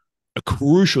a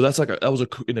crucial? That was a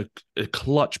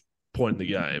clutch point in the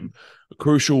game, a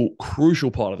crucial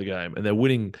part of the game, and they're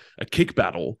winning a kick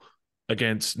battle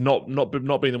against not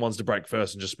being the ones to break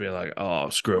first and just being like, oh,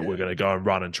 screw it, we're going to go and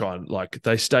run and try and like,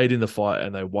 they stayed in the fight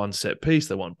and they won set piece,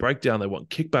 they won breakdown, they won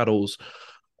kick battles.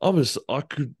 I was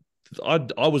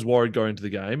worried going into the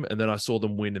game, and then I saw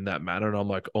them win in that manner, and I'm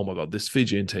like, oh my God, this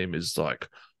Fijian team is like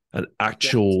an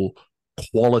actual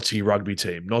quality rugby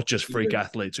team, not just freak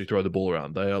athletes who throw the ball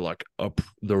around. They are like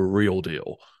the real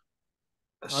deal.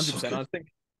 100%. I think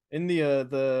in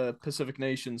the Pacific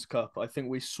Nations Cup, I think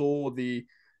we saw the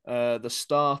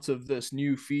start of this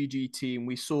new Fiji team.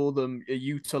 We saw them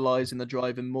utilizing the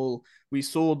driving mull. We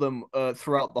saw them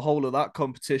throughout the whole of that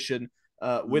competition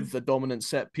with the dominant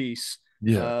set piece.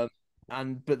 Yeah.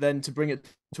 But then to bring it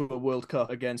to a World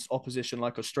Cup against opposition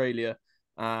like Australia,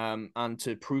 and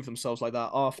to prove themselves like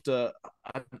that after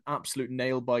an absolute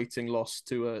nail-biting loss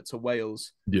to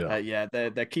Wales.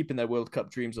 They're keeping their World Cup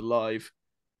dreams alive.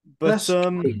 But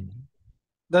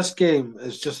this game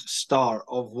is just the start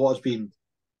of what has been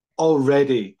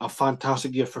already a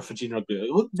fantastic year for Fijian rugby.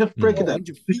 Just break it down.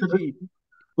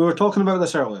 We were talking about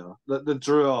this earlier. The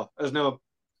Drua is now a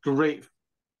great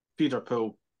feeder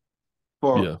pool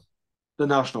for the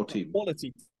national team.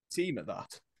 Quality team at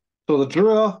that. So the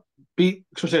Drua beat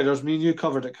Crusaders. Me and you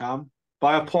covered it, Cam,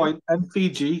 by a point in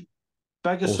Fiji.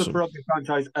 Biggest Super Rugby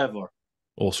franchise ever.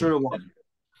 Awesome. Drua won.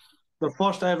 The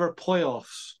first ever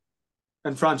playoffs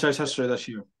in franchise history this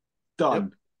year. Done.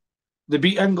 Yep. They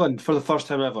beat England for the first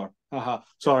time ever.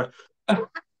 Sorry.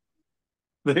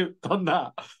 They've done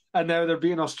that. And now they're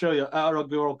beating Australia at a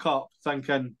Rugby World Cup,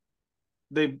 thinking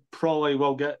they probably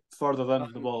will get further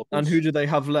than the World. And who do they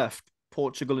have left?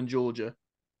 Portugal and Georgia.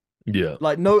 Yeah.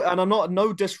 Like,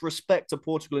 no disrespect to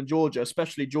Portugal and Georgia,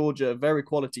 especially Georgia, a very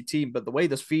quality team, but the way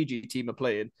this Fiji team are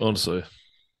playing, honestly,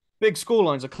 big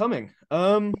scorelines are coming.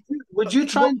 Would you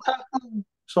try and tackle?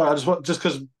 Sorry, I just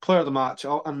because player of the match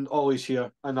and always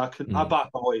here, and I back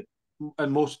away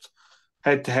in most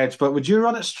head-to-heads, but would you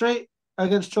run it straight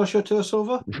against Joshua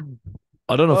Tuasova?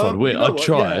 I don't know if I'd win. I'd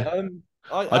try. Yeah,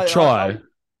 I'd try.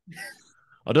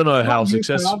 I don't know how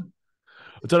successful.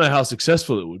 I don't know how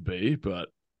successful it would be, but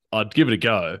I'd give it a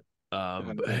go.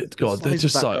 God, they're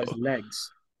just so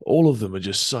legs. All of them are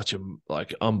just such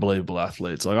unbelievable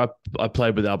athletes. Like I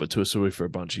played with Albert Tuasui for a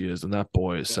bunch of years, and that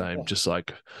boy is same. Just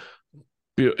like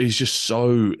he's just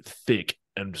so thick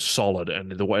and solid,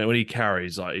 and the way when he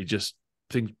carries, like he just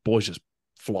thinks boys just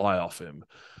fly off him,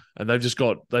 and they've just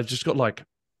got like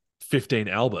 15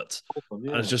 Alberts,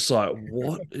 and it's just like,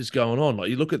 what is going on? Like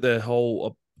you look at their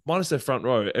whole minus their front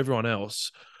row, everyone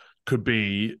else could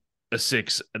be a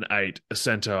 6, an 8, a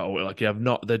center, or like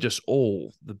they're just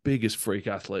all the biggest freak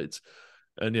athletes.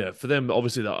 And for them,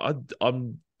 obviously, I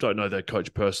don't know their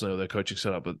coach personally or their coaching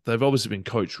setup, but they've obviously been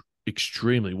coached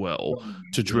extremely well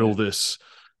to drill this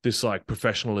like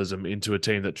professionalism into a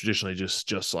team that traditionally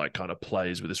just like kind of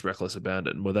plays with this reckless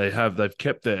abandon, where they've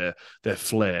kept their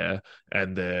flair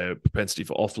and their propensity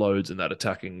for offloads and that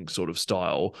attacking sort of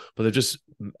style, but they've just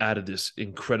added this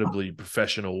incredibly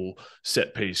professional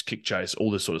set piece, kick chase, all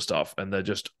this sort of stuff, and they're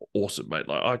just awesome, mate.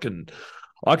 Like I can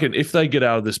if they get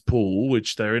out of this pool,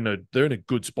 which they're in a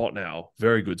good spot now,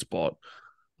 very good spot,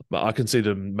 but I can see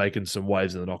them making some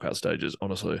waves in the knockout stages,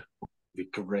 honestly. Be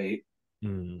great.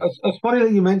 It's funny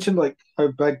that you mentioned like how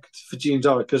big Fijians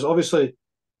are, because obviously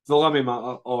Valemi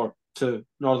matter, or to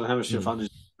Northern Hemisphere fans,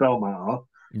 Bill matter.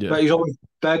 Yeah. But he's always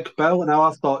big Bill, and now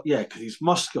I've thought, because he's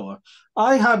muscular.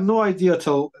 I had no idea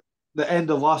till the end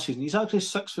of last season. He's actually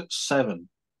 6'7".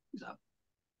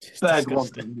 He's a big one.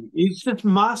 He's just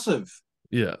massive.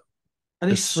 Yeah.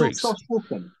 And he's so soft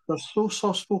spoken. They're so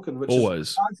soft spoken, which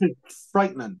is actually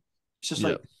frightening. It's just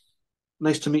like,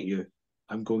 nice to meet you.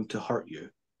 I'm going to hurt you.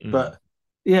 But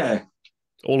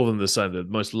all of them the same. They're the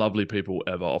most lovely people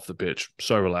ever off the pitch.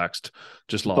 So relaxed,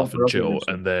 just laugh and chill,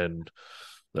 and then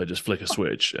they just flick a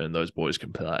switch, and those boys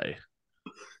can play.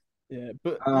 Yeah,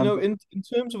 but in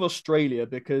terms of Australia,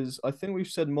 because I think we've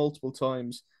said multiple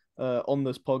times on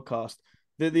this podcast,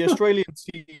 the Australian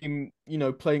team,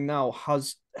 playing now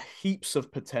has heaps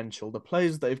of potential. The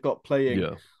players they've got playing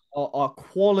are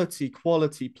quality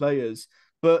players,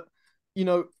 but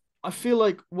I feel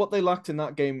like what they lacked in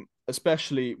that game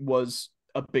especially was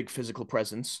a big physical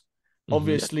presence.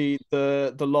 Obviously,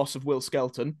 the loss of Will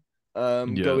Skelton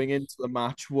going into the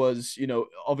match was,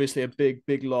 obviously a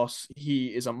big loss. He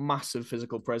is a massive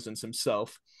physical presence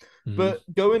himself. But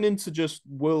going into just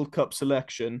World Cup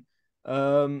selection,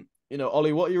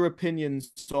 Ollie, what are your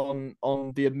opinions on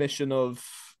the admission of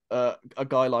a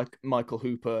guy like Michael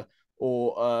Hooper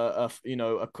or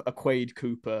a Quade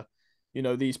Cooper?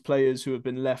 these players who have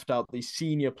been left out, these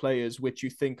senior players, which you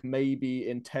think maybe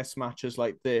in test matches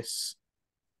like this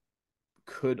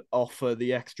could offer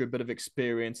the extra bit of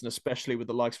experience, and especially with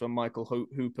the likes of a Michael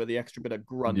Hooper, the extra bit of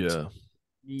grunt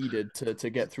needed to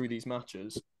get through these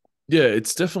matches. Yeah,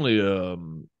 it's definitely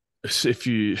if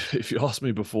you asked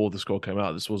me before the squad came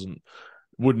out, this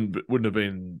wouldn't have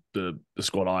been the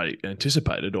squad I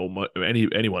anticipated or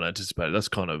anyone anticipated. That's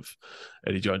kind of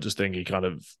Eddie Jones' thing. He kind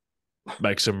of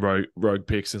makes some rogue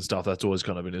picks and stuff. That's always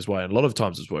kind of in his way, and a lot of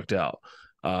times it's worked out.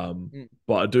 But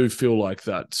I do feel like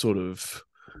that sort of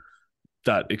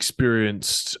that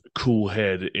experienced cool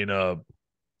head in a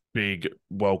big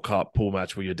World Cup pool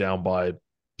match where you're down by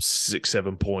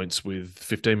 6-7 points with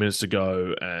 15 minutes to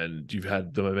go and you've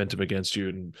had the momentum against you,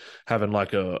 and having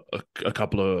like a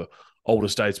couple of older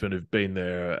statesmen who've been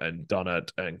there and done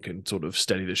it and can sort of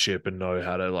steady the ship and know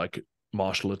how to like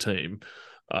marshal a team,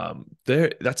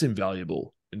 that's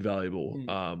invaluable.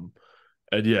 And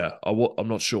yeah, I'm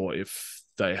not sure if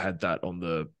they had that on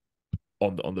the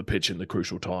pitch in the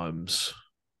crucial times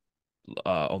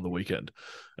on the weekend.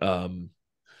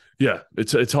 Yeah,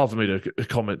 it's hard for me to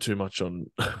comment too much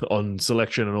on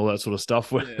selection and all that sort of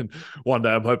stuff. When one day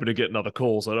I'm hoping to get another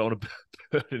call, so I don't want to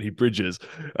burn any bridges.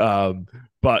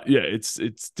 But yeah, it's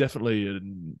definitely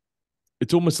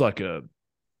it's almost like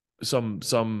some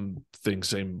things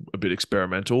seem a bit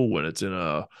experimental when it's in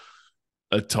a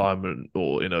time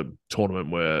or in a tournament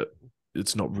where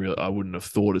it's not real. I wouldn't have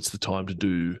thought it's the time to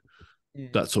do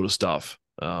that sort of stuff.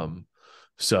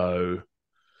 So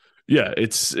yeah,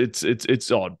 it's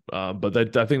odd.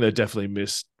 But I think they definitely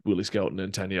missed Willie Skelton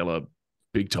and Taniela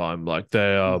big time. Like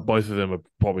they are, both of them are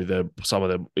probably some of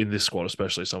them in this squad,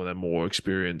 especially some of them more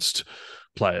experienced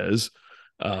players.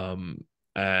 And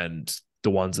the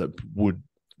ones that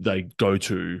they go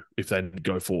to if they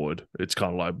go forward, it's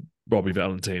kind of like Robbie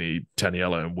Valentini,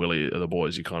 Taniela, and Willie are the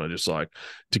boys. You kind of just like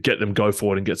to get them go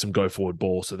forward and get some go forward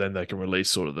ball, so then they can release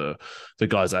sort of the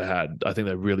guys they had. I think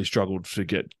they really struggled to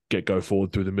get go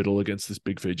forward through the middle against this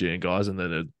big Fijian guys, and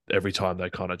then every time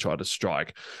they kind of tried to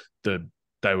strike,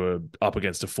 they were up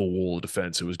against a full wall of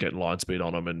defense who was getting line speed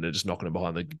on them, and they're just knocking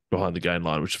them behind the gain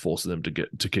line, which forces them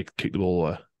to kick the ball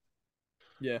away.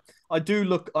 Yeah, I do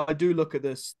look at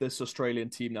this Australian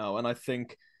team now, and I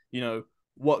think,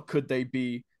 what could they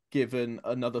be given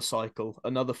another cycle,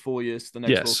 another 4 years to the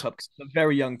next World Cup? It's a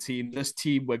very young team. This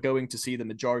team, we're going to see the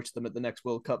majority of them at the next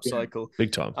World Cup cycle.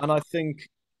 Big time. And I think,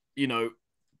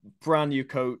 brand new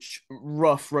coach,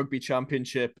 rough rugby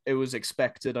championship. It was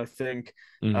expected, I think.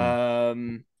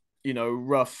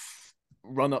 Rough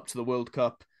run up to the World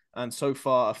Cup, and so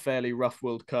far a fairly rough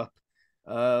World Cup.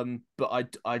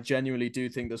 But I genuinely do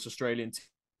think this Australian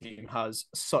team has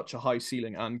such a high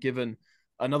ceiling, and given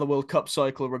another World Cup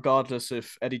cycle, regardless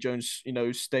if Eddie Jones,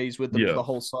 stays with them for the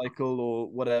whole cycle or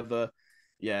whatever,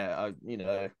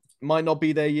 might not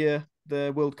be their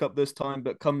World Cup this time,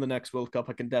 but come the next World Cup,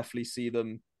 I can definitely see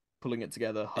them pulling it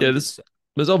together. 100%. Yeah,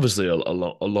 there's obviously a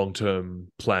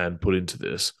long-term plan put into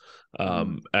this.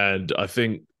 And I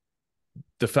think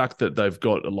the fact that they've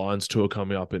got a Lions tour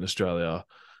coming up in Australia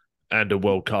and a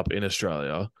World Cup in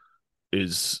Australia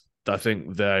is, I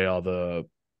think they are the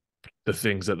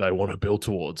things that they want to build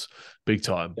towards big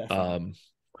time. I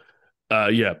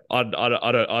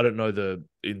don't know the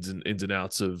ins and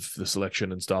outs of the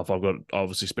selection and stuff. I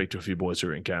obviously speak to a few boys who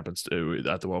are in camp and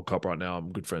at the World Cup right now.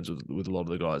 I'm good friends with a lot of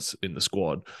the guys in the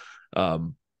squad.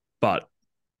 But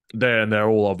they're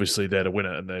all obviously there to win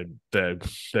it, and they're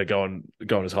going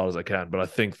as hard as they can. But I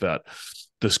think that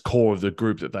this core of the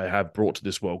group that they have brought to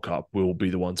this World Cup will be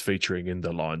the ones featuring in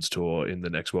the Lions tour in the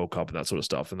next World Cup and that sort of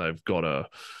stuff. And they've got to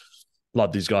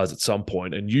blood these guys at some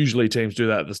point. And usually teams do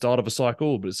that at the start of a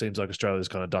cycle, but it seems like Australia's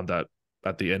kind of done that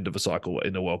at the end of a cycle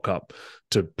in the World Cup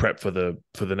to prep for the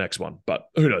next one. But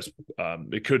who knows?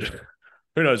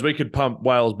 Who knows? We could pump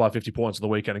Wales by 50 points on the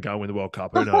weekend and go and win the World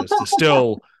Cup. Who knows? There's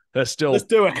still let's do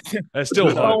it. There's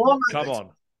still hope. Come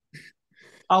on.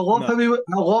 I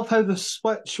love how the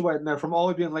switch went there from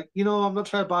Ollie being like, I'm not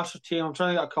trying to bash the team, I'm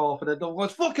trying to get a confident.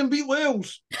 Let's fucking beat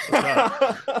Wales.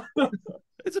 Can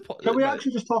we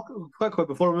actually just talk quickly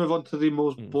before we move on to the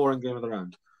most boring game of the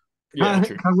round?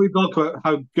 Can we talk about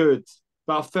how good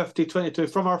that 50-22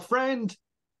 from our friend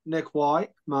Nick White,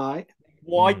 mate?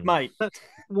 White mate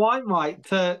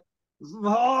to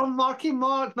Marky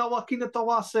Mark, Nawakina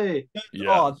Tawase.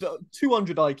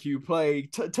 200 IQ play,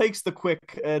 takes the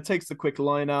quick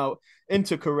line out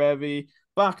into Karevi,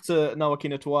 back to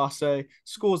Nawakina Tawase,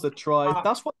 scores the try.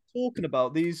 That's what I'm talking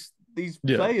about. These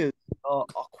players are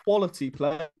quality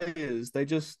players. They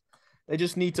just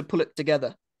need to pull it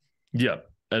together. Yeah.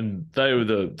 and they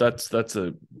were that's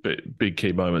a big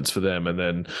key moments for them. And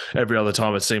then every other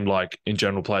time it seemed like in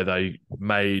general play they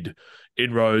made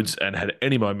inroads and had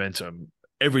any momentum.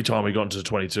 Every time we got into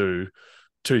 22,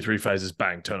 2-3 phases,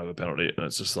 bang, turnover penalty, and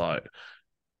it's just like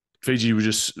Fiji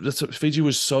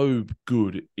was so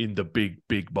good in the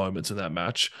big moments in that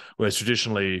match, whereas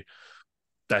traditionally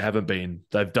they haven't been.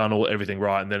 They've done everything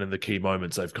right, and then in the key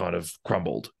moments they've kind of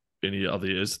crumbled. In the other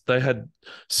years, they had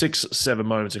 6-7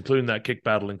 moments, including that kick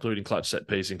battle, including clutch set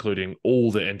piece, including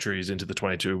all the entries into the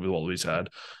 22 with Wallabies had.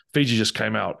 Fiji just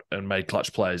came out and made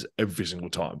clutch plays every single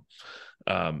time.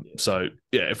 So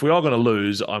yeah, if we are going to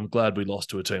lose, I'm glad we lost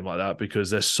to a team like that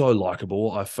because they're so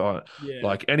likable. I find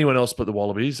like anyone else but the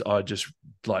Wallabies, I just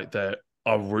like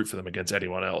I'll root for them against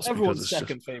anyone else. Everyone's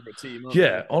second favorite team.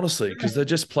 Yeah, honestly, because they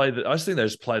just play. I just think they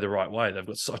just play the right way. They've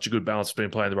got such a good balance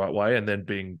between playing the right way and then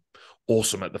being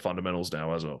awesome at the fundamentals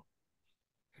now as well.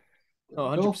 Oh,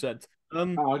 100%. Do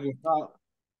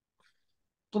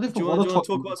you want to talk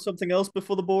about something else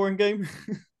before the boring game?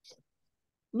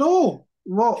 No.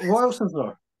 What else is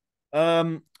there?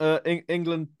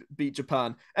 England beat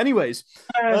Japan. Anyways,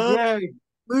 yay.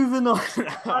 Moving on.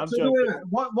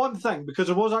 One thing, because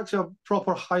there was actually a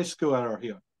proper high school error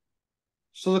here.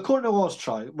 So the Courtney Laws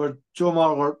try, where Joe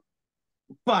Marler,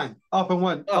 bang, up and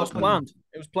went. It was planned.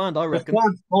 It was planned, I reckon.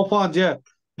 All planned, yeah.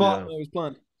 But it was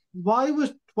planned. Why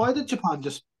did Japan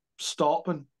just stop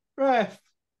and ref?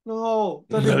 No.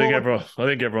 I think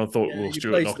everyone thought Will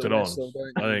Stewart knocked it on.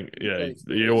 I think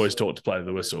you always taught to play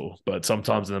the whistle, but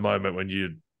sometimes in the moment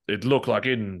when it looked like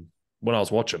when I was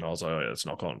watching, I was like, oh yeah, it's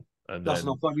knock on. And that's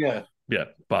not fun, yeah. Yeah,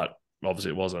 but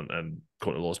obviously it wasn't, and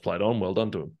Courtney Laws played on. Well done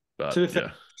to him. But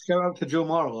shout out to Joe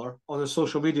Marler on his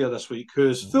social media this week,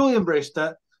 who's fully embraced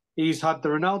it. He's had the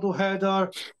Ronaldo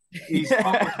header. He's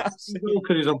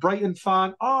he's a Brighton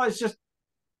fan. Oh, it's just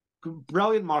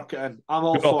brilliant marketing. I'm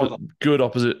all for them. Good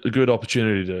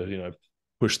opportunity to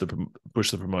push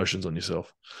the promotions on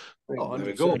yourself. Oh, there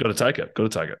we go. Got to take it. You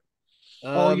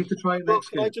have to try it next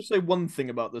game. Can I just say one thing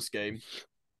about this game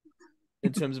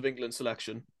in terms of England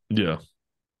selection? Yeah.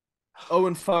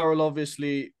 Owen Farrell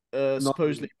obviously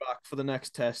supposedly back for the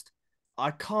next test.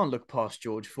 I can't look past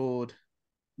George Ford.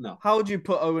 No. How would you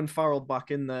put Owen Farrell back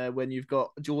in there when you've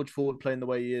got George Ford playing the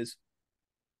way he is?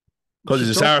 Because he's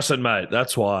a Saracen, mate.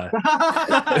 That's why.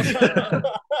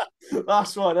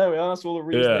 That's why. There we are. That's all the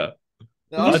reason. Yeah.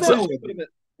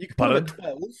 You can put him at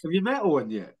 12. Have you met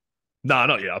Owen yet? No,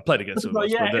 not yet. I played against him,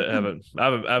 but I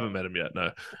haven't met him yet.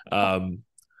 No.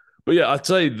 But yeah, I'd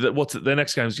say that their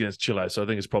next game is against Chile, so I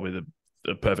think it's probably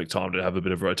the perfect time to have a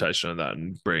bit of rotation on that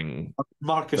and bring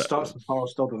Marcus starts and Farrell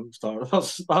still doesn't start.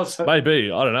 That's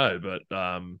maybe, I don't know, but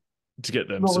to get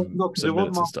them some minutes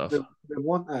and stuff. They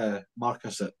want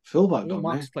Marcus at fullback, don't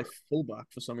Marcus play fullback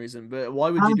for some reason, but why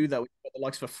would you do that with the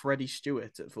likes of Freddie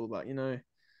Stewart at fullback?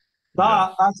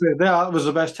 That was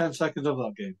the best 10 seconds of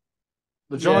that game.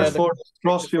 The George Ford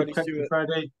crossfield kick to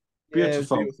Freddie,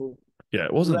 beautiful. Yeah,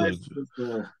 it wasn't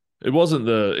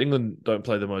the England don't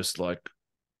play the most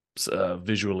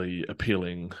visually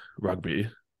appealing rugby.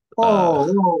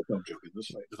 I'm joking.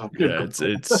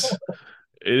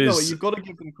 It is. No, you've got to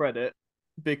give them credit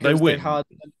because they had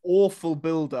an awful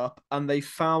build-up and they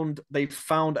found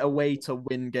a way to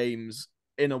win games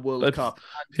in a World Cup.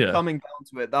 And coming down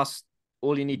to it, that's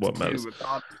all you need to do, regardless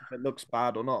if it looks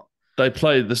bad or not. They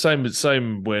played the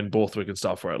same when Borthwick and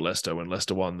stuff were at Leicester when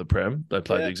Leicester won the Prem. They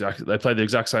played the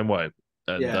exact same way,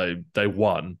 and they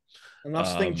won. And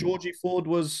that's the thing. Georgie Ford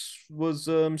was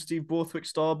Steve Borthwick's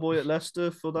star boy at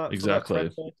Leicester for that. Exactly.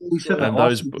 For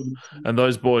that and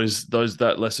those boys,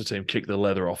 that Leicester team kicked the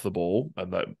leather off the ball,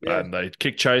 and they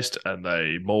kick chased and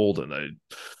they mauled and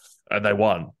they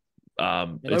won.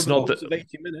 It's not that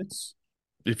 80 minutes.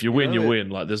 If you win, you win.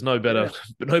 Like there's no better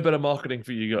marketing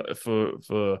for you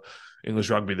for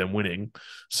English rugby than winning.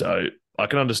 So I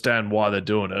can understand why they're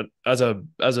doing it. As a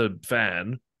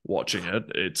fan watching it,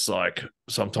 it's like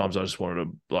sometimes I just wanted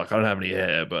to I don't have any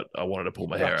hair, but I wanted to pull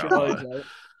my hair out. It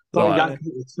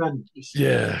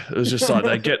was just like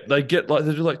they get like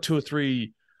they do like 2 or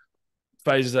 3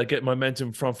 phases. They get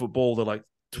momentum front foot ball. They're like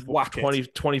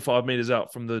 25 meters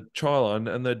out from the try line,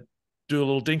 and they do a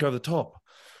little dink over the top.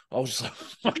 I was just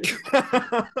like,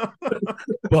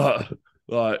 but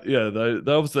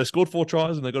they scored 4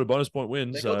 tries and they got a bonus point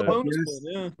win.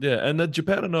 And then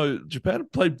Japan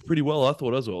played pretty well, I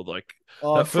thought as well. Like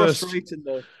that frustrating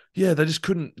though. Yeah, they just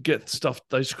couldn't get stuff.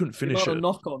 They just couldn't finish it.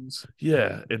 Knock-ons.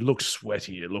 Yeah, it looks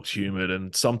sweaty. It looks humid,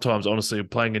 and sometimes, honestly,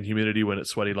 playing in humidity when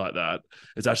it's sweaty like that,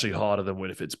 it's actually harder than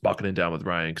if it's bucketing down with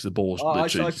rain because the ball's. I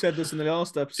said this in the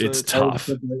last episode. It's tough.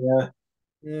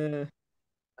 Yeah.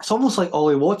 It's almost like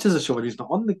Ollie watches the show when he's not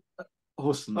on the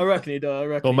hosting. I reckon he does. I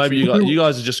reckon. Or maybe you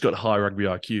guys have just got high rugby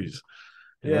IQs.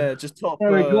 Yeah, just top.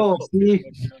 There we go. See?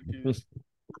 IQ.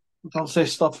 Don't say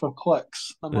stuff for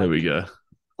clicks. There we go.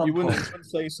 You wouldn't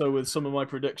say so with some of my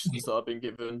predictions that I've been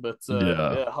given, but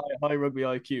high rugby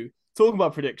IQ. Talking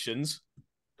about predictions,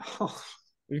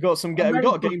 we've got we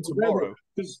got a game tomorrow.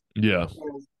 Yeah.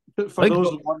 For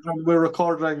those wondering, we're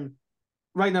recording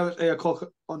right now. It's 8:00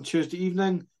 on Tuesday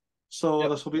evening, so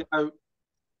this will be out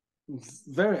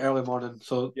very early morning.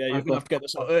 So yeah, you're gonna have to get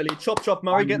this out early. Chop,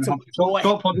 Murray, get some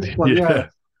chop on this one. Yeah,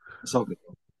 it's all good.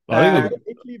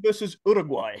 Italy versus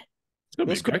Uruguay.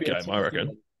 It's gonna be a great game, I reckon.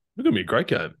 It's gonna be a great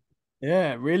game.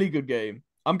 Yeah, really good game.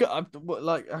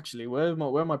 Actually, where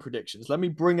are my predictions? Let me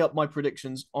bring up my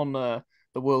predictions on the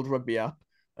World Rugby app.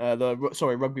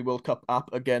 Rugby World Cup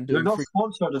app again. They're not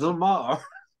sponsored. It doesn't matter.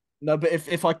 No, but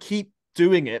if I keep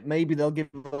doing it, maybe they'll give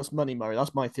us money, Murray.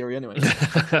 That's my theory, anyway.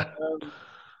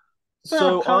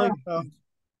 So I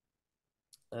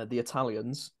have the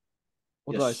Italians.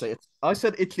 What did I say? I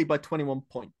said Italy by 21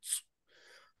 points.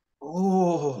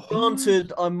 Oh,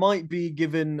 granted, I might be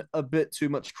giving a bit too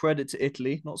much credit to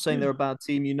Italy. Not saying they're a bad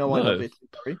team. I love Italy.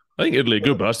 Sorry. I think Italy are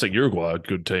good, but I think Uruguay are a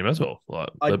good team as well.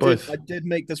 I did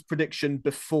make this prediction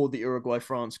before the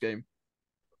Uruguay-France game.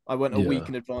 I went a week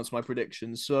in advance of my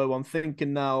predictions, so I'm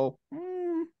thinking now.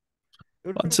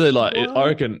 I'd say I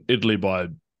reckon Italy by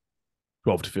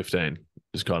 12 to 15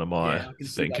 is kind of my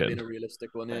thinking. That being a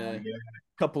realistic one, yeah.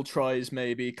 Couple tries,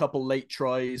 maybe couple late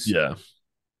tries. Yeah.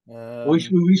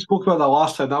 We spoke about that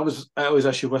last time. That was Italy's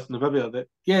issue with Namibia. That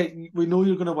we know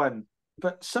you're going to win,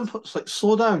 but simple. It's like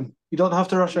slow down. You don't have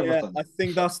to rush everything. I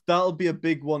think that'll be a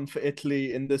big one for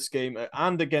Italy in this game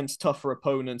and against tougher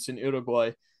opponents in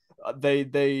Uruguay.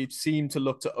 They seem to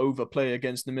look to overplay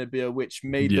against Namibia, which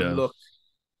made them look,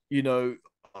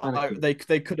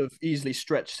 they could have easily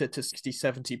stretched it to 60,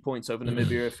 70 points over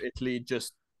Namibia if Italy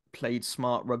just played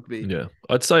smart rugby. Yeah,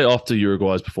 I'd say after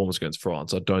Uruguay's performance against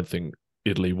France, I don't think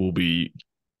Italy will be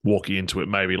walking into it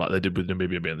maybe like they did with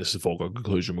Namibia being this is a foregone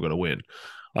conclusion, we're going to win.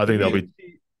 I think they'll be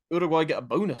Uruguay get a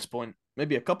bonus point,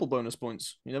 maybe a couple bonus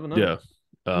points. You never know. Yeah,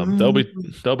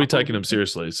 they'll be taking them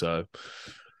seriously. So,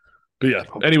 but yeah,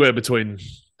 anywhere between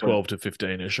 12 to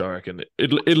 15ish, I reckon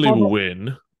Italy will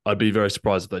win. I'd be very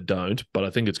surprised if they don't, but I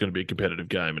think it's going to be a competitive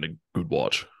game and a good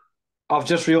watch. I've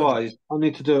just realised I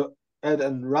need to do it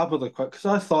and rapidly quick because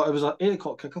I thought it was an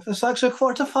 8:00 kickoff. It's actually a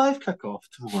 4:45 kickoff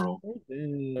tomorrow.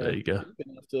 There you go.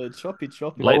 Have to choppy.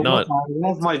 Late night. I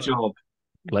love my job.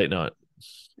 Late night.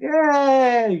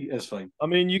 Yay! It's fine. I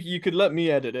mean, you could let me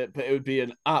edit it, but it would be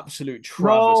an absolute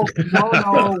travesty.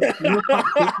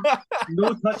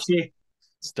 No touchy.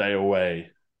 Stay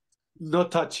away. No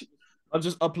touch. I'll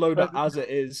just upload it as it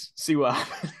is. See what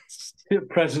happens. Your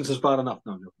presence is bad enough.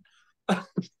 No.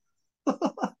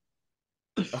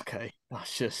 Okay,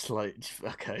 that's just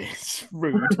it's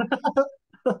rude.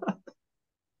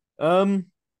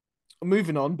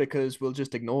 Moving on because we'll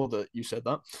just ignore that you said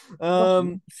that.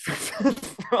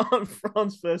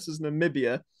 France versus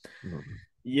Namibia.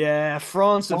 Yeah,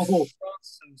 France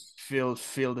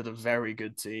fielded a very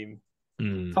good team.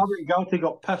 Fabric Galti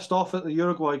got pissed off at the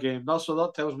Uruguay game. That's what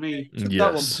that tells me. He took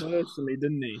that one personally,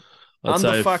 didn't he? And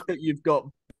the fact that you've got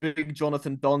big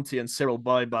Jonathan Dante and Cyril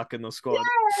Bai back in the squad.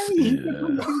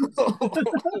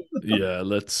 Yeah,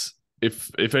 let's.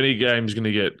 If any game's going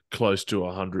to get close to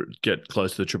 100, get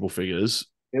close to the triple figures.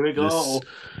 Here we go.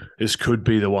 This could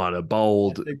be the one. A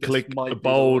bold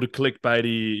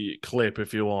clickbaity clip,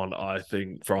 if you want. I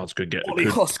think France could get.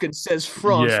 Oliver Hoskins says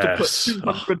France to put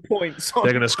 200 points on.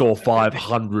 They're going to score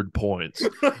 500 points.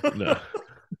 No.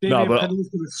 Damien Pinot's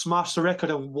going to smash the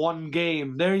record in one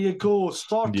game. There you go.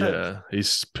 Sorted. Yeah,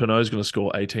 Pinot's going to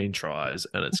score 18 tries,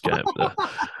 and it's game.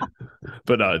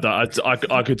 But no,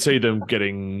 I could see them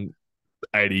getting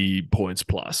 80 points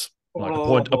plus.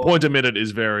 Like a point a minute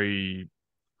is very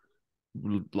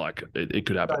it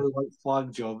could happen. Very like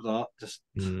flag job that just.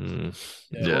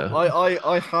 Yeah.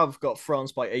 I have got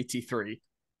France by 83.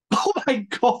 Oh my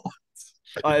god.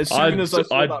 As soon as I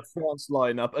saw that France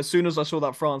lineup,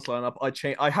 I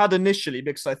changed. I had initially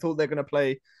because I thought they're going to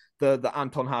play the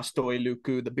Anton Hastoy,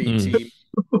 Luku, the B team.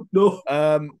 No,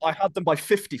 I had them by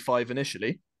 55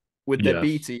 initially with their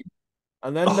B team,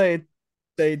 and then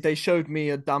they showed me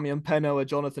a Damien Penaud, a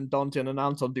Jonathan Dante, and an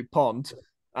Anton Dupont,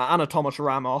 and a Thomas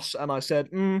Ramos, and I said,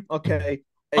 okay,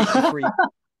 83.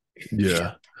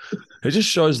 Yeah, it just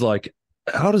shows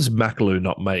how does Macalou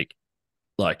not make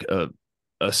a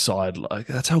side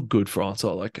that's how good France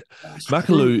are.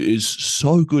 Macalou is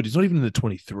so good. He's not even in the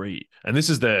 23, and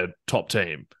this is their top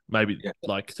team. Maybe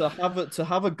to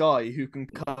have a guy who can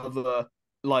cover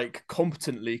like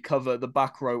competently cover the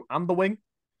back row and the wing.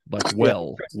 Like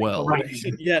Do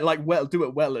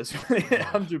it well as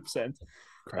 100%.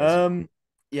 Crazy.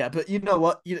 Yeah, but you know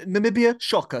what? Namibia,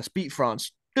 shock us, beat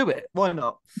France. Do it. Why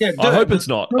not? Yeah, I hope it's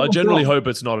not. I generally hope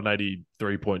it's not an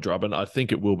 83-point drop, and I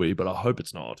think it will be, but I hope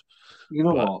it's not. You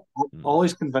know what?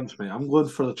 Always convince me. I'm going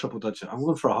for the triple digit. I'm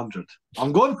going for 100.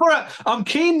 I'm going for it. I'm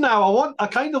keen now. I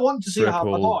kind of want to see it happen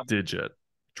on.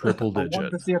 Triple digit. I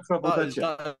want to see a triple digit.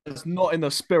 That is not in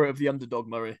the spirit of the underdog,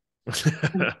 Murray.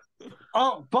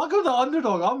 Oh, bugger the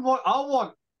underdog. I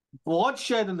want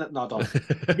bloodshed in it. No, don't.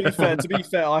 To be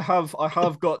fair, I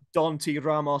have got Dante,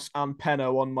 Ramos, and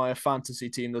Peno on my fantasy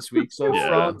team this week. So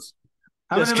France.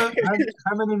 How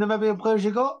many Namibian players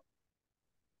you got?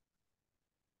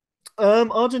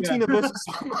 Argentina versus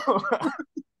Samoa.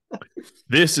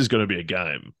 This is going to be a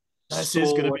game. This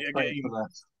is going to be a game.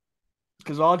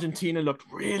 Because Argentina looked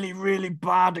really, really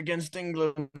bad against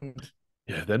England.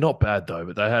 Yeah, they're not bad though,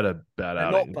 but they had a bad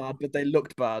outing. Not bad, but they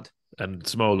looked bad. And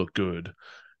Samoa looked good.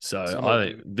 So I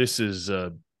think this is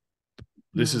a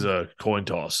coin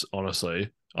toss. Honestly,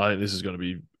 I think this is going to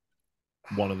be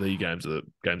one of the games of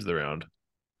the round.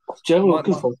 Generally,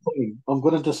 I'm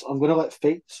going to let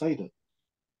fate decide it.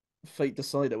 Fate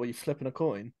decide it. Were you flipping a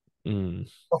coin?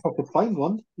 If I could find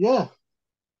one, yeah.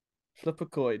 Flip a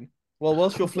coin. Well,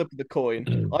 whilst you're flipping the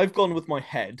coin, I've gone with my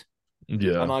head.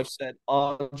 Yeah. And I've said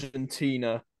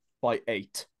Argentina by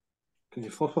 8. Can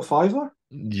you flip a fiver?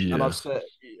 Yeah. And I've said,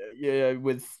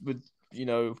 with I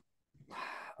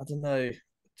don't know.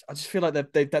 I just feel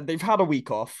like they've had a week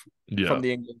off from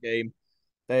the England game.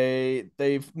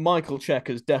 Michael Check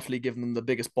has definitely given them the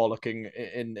biggest bollocking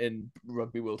in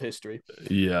rugby world history.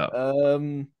 Yeah.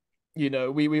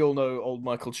 We all know old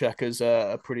Michael Check is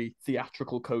a pretty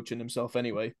theatrical coach in himself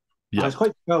anyway. Yeah. He's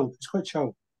quite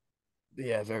chill.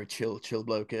 Yeah, very chill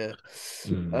bloke, yeah.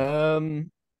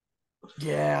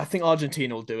 I think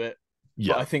Argentina will do it.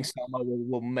 Yeah. But I think Samoa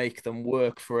will make them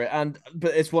work for it.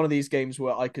 But it's one of these games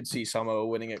where I could see Samoa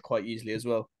winning it quite easily as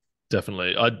well.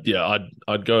 Definitely.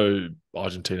 I'd go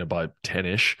Argentina by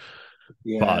 10-ish.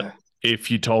 Yeah. But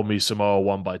if you told me Samoa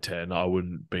won by 10, I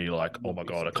wouldn't be like, oh my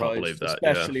God, I can't believe that.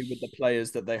 Especially with the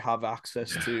players that they have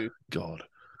access to. God.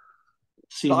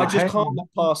 But I just can't look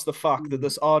past the fact that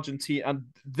this Argentina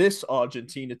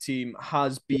team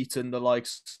has beaten the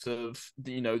likes of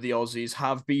the Aussies,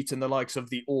 have beaten the likes of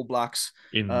the All Blacks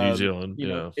in New Zealand,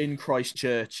 in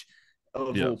Christchurch,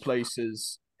 of all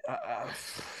places. I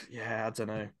don't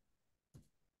know.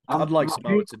 I'd like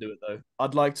Samoa to do it though.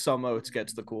 I'd like Samoa to get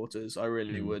to the quarters. I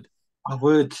really would. I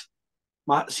would.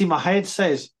 My head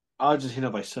says Argentina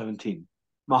by 17.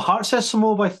 My heart says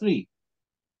Samoa by 3.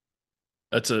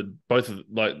 It's a tough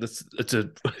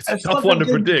one to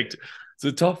predict. It's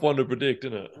a tough one to predict,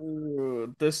 isn't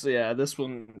it? This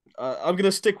one. I'm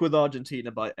gonna stick with Argentina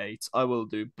by 8. I will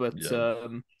do, but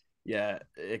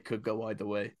it could go either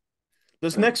way.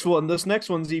 This next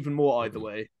one's even more either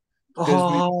way.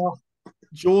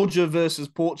 Georgia versus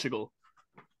Portugal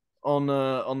on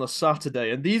the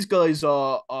Saturday, and these guys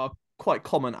are quite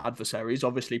common adversaries.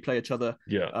 Obviously, play each other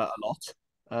a lot.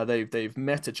 They've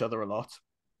met each other a lot.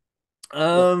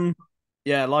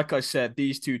 Like I said,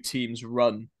 these two teams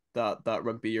run that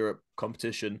Rugby Europe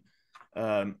competition.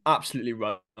 Absolutely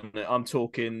run it. I'm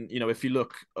talking, if you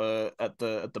look at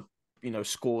the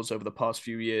scores over the past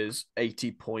few years,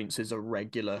 80 points is a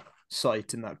regular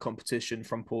sight in that competition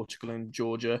from Portugal and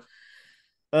Georgia.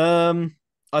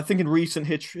 I think in recent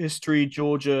history,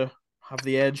 Georgia have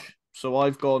the edge. So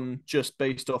I've gone just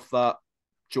based off that,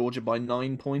 Georgia by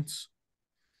 9 points.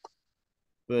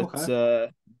 But I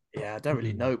don't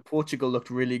really know. Portugal looked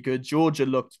really good. Georgia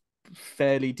looked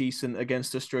fairly decent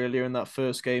against Australia in that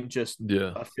first game.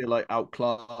 I feel like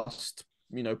outclassed,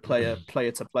 player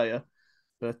to player.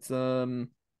 But Oh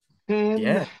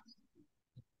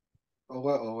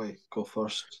wait, go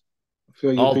first. I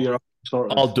feel I'll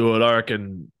do it. I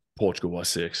reckon Portugal by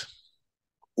 6.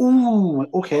 Ooh,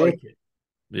 okay. Like it.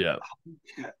 Yeah.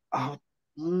 I'll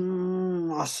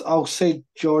say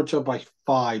Georgia by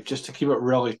 5 just to keep it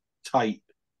really tight.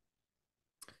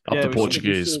 Up the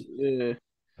Portuguese.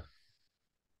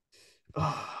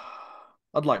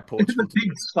 I'd like Portugal. It's a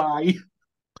big sigh.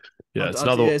 Yeah, it's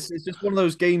just one of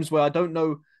those games where I don't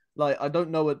know. I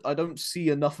don't see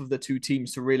enough of the two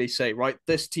teams to really say, right,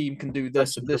 this team can do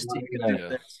this and this team can do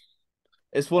this.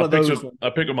 It's one of those. I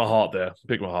pick up my heart there.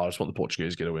 I just want the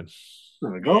Portuguese to get a win.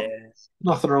 There we go.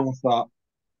 Nothing wrong with that.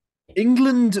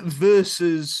 England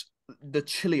versus the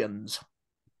Chileans.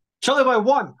 Chile by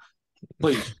 1.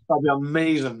 Please. That'd be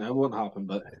amazing. It won't happen,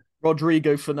 but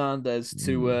Rodrigo Fernandez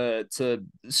to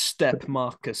step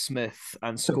Marcus Smith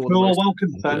and score the most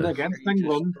Wilkinson against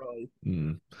England.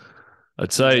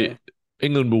 I'd say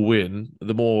England will win.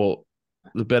 The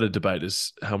better debate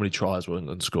is how many tries will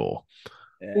England score.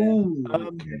 Yeah.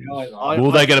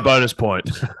 Will they get a bonus point?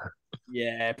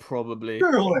 Yeah, probably.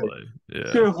 Surely.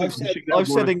 Yeah. I've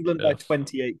said England by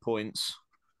 28 points.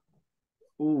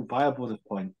 Ooh, by a bonus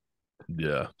point.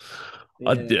 Yeah.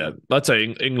 I'd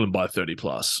say England by 30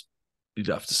 plus. You'd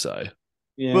have to say.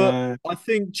 Yeah. But I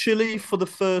think Chile for the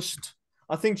first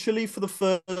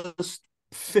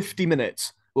 50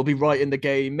 minutes will be right in the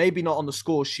game. Maybe not on the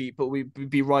score sheet, but we'd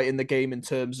be right in the game in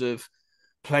terms of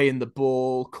playing the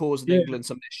ball, causing England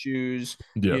some issues.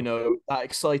 Yeah. You know, that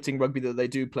exciting rugby that they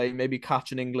do play, maybe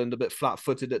catching England a bit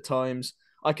flat-footed at times.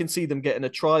 I can see them getting a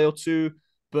try or two,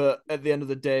 but at the end of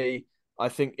the day, I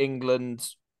think England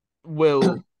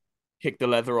will kick the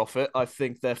leather off it. I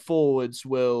think their forwards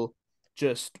will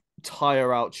just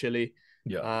tire out Chile.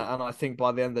 Yeah. And I think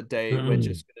by the end of the day, we're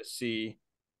just going to see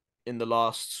in the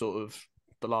last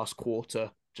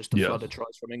quarter just a flood of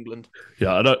tries from England.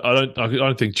 Yeah, I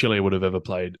don't think Chile would have ever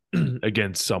played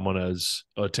against someone as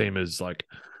a team as like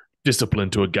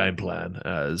disciplined to a game plan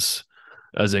as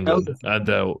England, but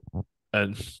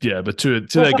to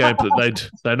their game plan,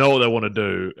 they know what they want to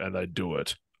do and they do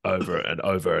it over and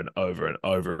over and over and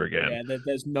over again. Yeah,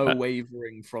 there's no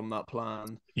wavering from that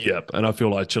plan. Yep, and I feel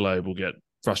like Chile will get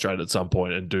frustrated at some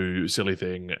point and do a silly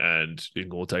thing, and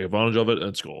England will take advantage of it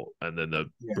and score, and then go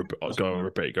and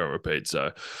repeat.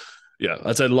 So, yeah,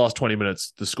 I'd say the last 20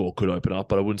 minutes the score could open up,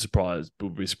 but I would be surprised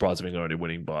if England only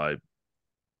winning by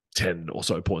 10 or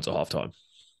so points at halftime.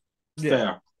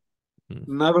 Yeah.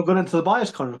 Now we're going into the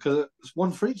bias corner because it's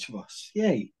one for each of us.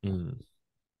 Yay. Do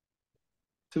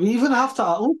we even have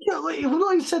to look at? We've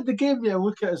not even said the game yet.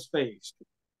 Look at his face.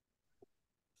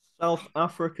 South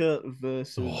Africa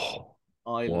versus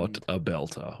Ireland. What a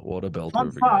belter! What a belter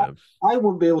of a game! I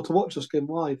won't be able to watch this game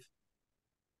live.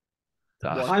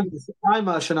 I'm at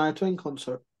a Shania Twain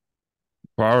concert.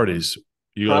 Priorities.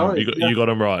 You got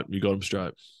them right. You got them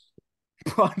straight.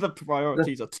 The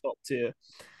priorities are top tier.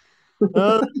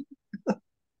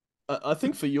 I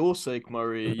think for your sake,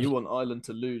 Murray, you want Ireland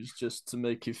to lose just to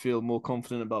make you feel more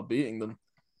confident about beating them.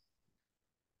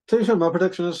 To be fair, my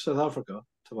prediction is South Africa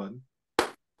to win.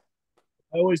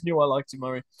 I always knew I liked you,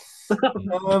 Murray.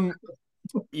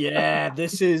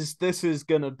 This is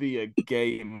gonna be a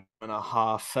game and a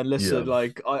half. And listen,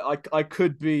 I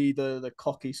could be the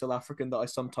cocky South African that I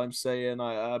sometimes say, and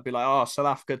I'd be like, South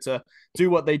Africa to do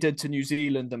what they did to New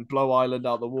Zealand and blow Ireland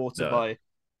out the water by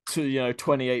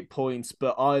 28 points.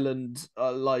 But Ireland,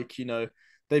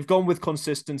 they've gone with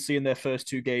consistency in their first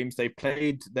two games. They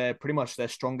played pretty much their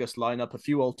strongest lineup, a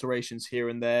few alterations here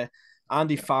and there.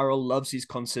 Andy Farrell loves his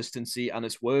consistency and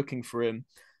it's working for him.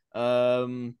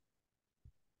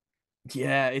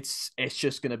 It's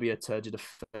just going to be a turgid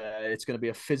affair. It's going to be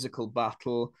a physical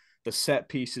battle. The set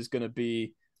piece is going to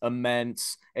be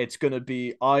immense. It's going to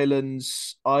be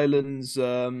Ireland's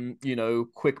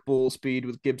quick ball speed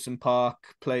with Gibson Park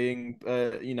playing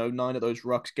 9 of those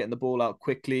rucks, getting the ball out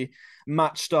quickly,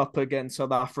 matched up against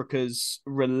South Africa's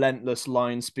relentless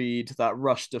line speed, that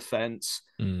rush defense.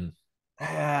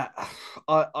 I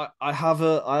have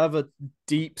a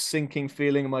deep sinking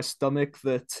feeling in my stomach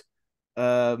that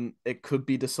it could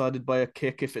be decided by a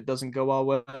kick if it doesn't go our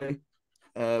way.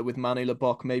 With Manny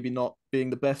Lebok maybe not being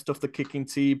the best off the kicking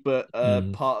tee, but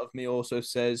part of me also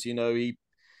says, he did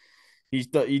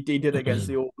it against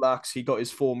the All Blacks. He got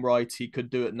his form right. He could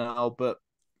do it now, but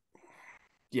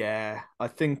yeah, I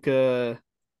think I've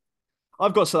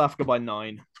got South Africa by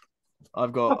 9.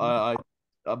 I'm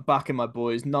backing my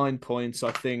boys. 9 points.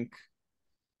 I think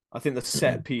the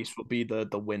set piece will be the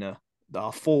winner.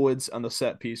 Our forwards and the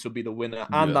set piece will be the winner,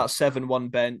 and that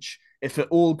 7-1 bench. If it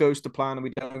all goes to plan and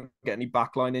we don't get any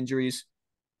backline injuries,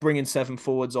 bringing 7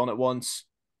 forwards on at once,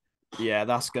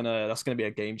 that's gonna be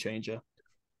a game changer.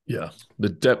 Yeah, the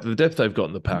depth they've got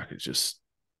in the pack is just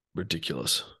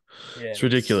ridiculous. Yeah, it's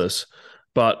ridiculous.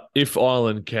 But if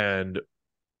Ireland can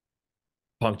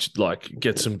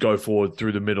get some go forward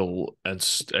through the middle and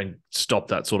stop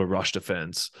that sort of rush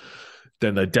defense,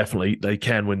 then they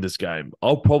can win this game.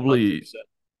 I'll probably 100%.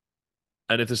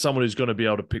 And if there's someone who's going to be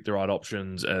able to pick the right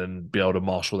options and be able to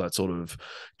marshal that sort of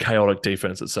chaotic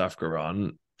defense that South Africa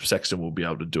run, Sexton will be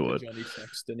able to do it. Johnny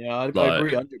Sexton, I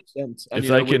agree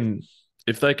 100%.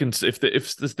 If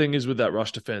the thing is with that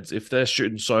rush defense, if they're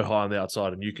shooting so high on the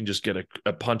outside and you can just get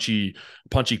a punchy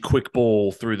quick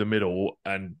ball through the middle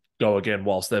and go again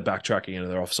whilst they're backtracking and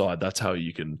they're offside, that's how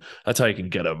you can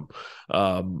get them.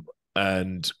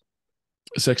 And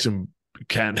Sexton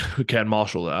can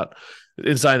marshal that.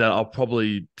 In saying that, I'll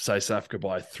probably say South Africa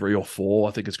by 3 or 4.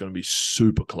 I think it's going to be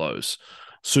super close.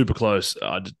 Super close.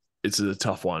 It's a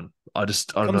tough one. I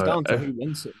don't know. It comes down to who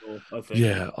wins it more, I think.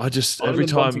 Yeah, every Ireland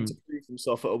time wanting to prove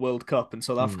himself at a World Cup and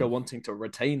South Africa wanting to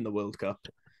retain the World Cup.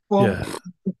 Well,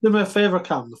 do me a favour,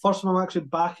 Cam. The first time I'm actually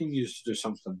backing you to do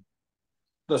something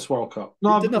this World Cup.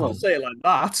 No, you didn't have to say it like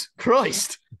that.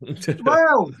 Christ.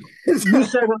 Well, you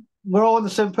said we're all in the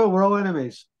same pool. We're all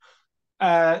enemies.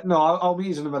 No, I'll be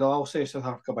easy in the middle. I'll say South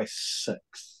Africa by 6.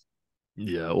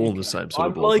 Yeah, all in the same sort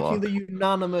I'm of ballpark. liking the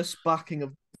unanimous backing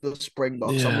of the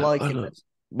Springboks. Yeah, I'm liking it.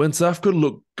 When South Africa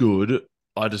looked good,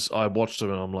 I watched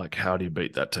them and I'm like, how do you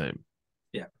beat that team?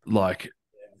 Yeah. Like,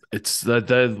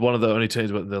 they're one of the only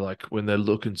teams where they're like, when they're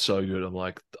looking so good, I'm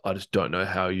like, I just don't know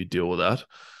how you deal with that.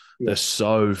 Yeah. They're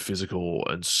so physical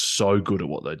and so good at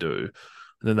what they do.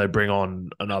 And then they bring on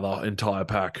another entire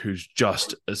pack who's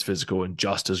just as physical and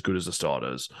just as good as the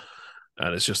starters.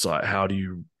 And it's just like, how do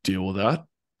you deal with that?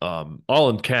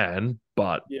 Ireland can,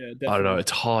 but I don't know.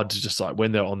 It's hard to just like,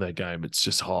 when they're on their game, it's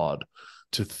just hard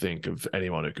to think of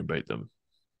anyone who can beat them.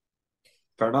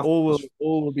 Fair enough. All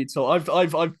will be told.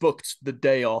 I've booked the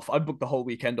day off. I booked the whole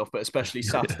weekend off, but especially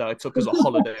Saturday I took as a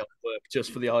holiday off work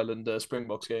just for the Ireland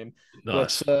Springboks game.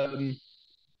 Nice. But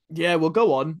yeah, we'll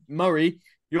go on. Murray,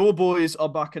 your boys are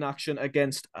back in action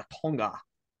against Tonga.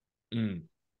 Good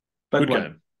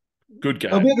game. Good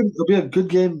game. It'll be a good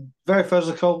game. Very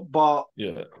physical, but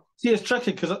yeah. See, it's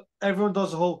tricky because everyone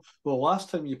does the whole, well, last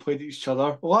time you played each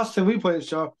other, last time we played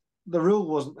each other, the rule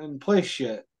wasn't in place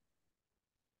yet.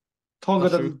 Tonga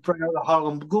didn't bring out the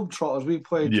Harlem Globetrotters. We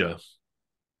played. Yeah.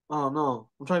 Oh no,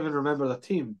 I'm trying to even remember the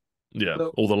team. Yeah,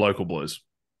 all the local boys.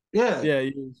 Yeah. Yeah,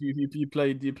 you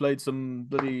played some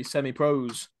bloody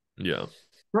semi-pros. Yeah.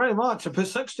 Pretty much. I put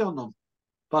 60 on them.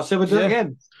 But I say we do it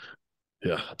again.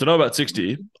 Yeah. I don't know about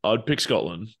 60. I'd pick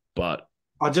Scotland, but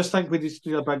I just think we just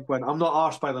need a big win. I'm not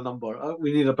arsed by the number.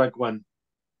 We need a big win.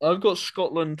 I've got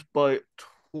Scotland by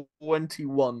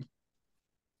 21.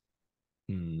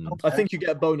 Okay. I think you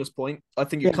get a bonus point. I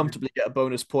think you comfortably get a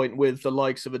bonus point with the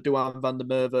likes of a Duan van der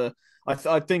Merwe.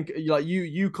 I think like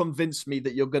you convinced me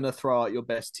that you're going to throw out your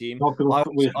best team.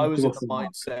 I was in the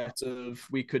mindset of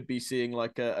we could be seeing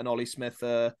like an Ollie Smith,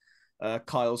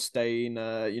 Kyle Steyn,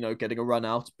 getting a run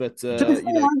out. But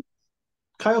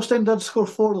Kyle Steyn did score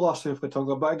 4 last time for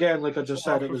Tonga, but again, like I just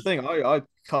said, it was thing.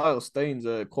 Kyle Steyn's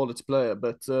a quality player,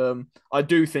 but I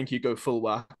do think you go full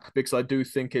whack because I do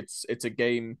think it's a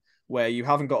game where you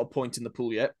haven't got a point in the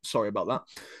pool yet. Sorry about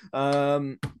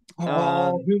that.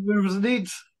 There was a need.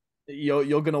 You're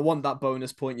going to want that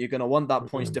bonus point. You're going to want that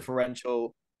points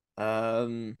differential.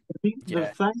 The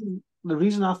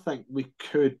reason I think we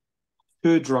could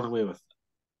run away with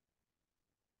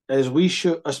it is we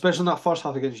should, especially in that first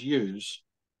half against Hughes,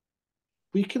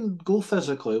 we can go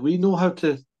physically. We know how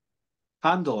to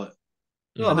handle it.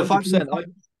 No, and the fact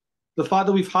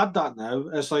that we've had that now,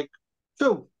 it's like,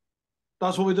 cool.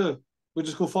 That's what we do. We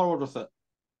just go forward with it.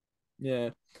 Yeah.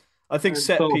 I think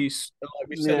piece, like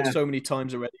we've said it so many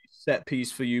times already, set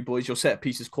piece for you boys, your set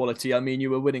piece is quality. I mean,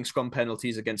 you were winning scrum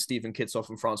penalties against Stephen Kitsoff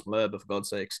and France Malherbe, for God's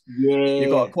sakes. Yeah.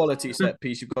 You've got a quality set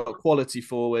piece, you've got quality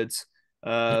forwards.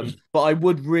 But I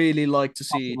would really like to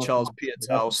see Charles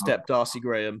Piutau step Darcy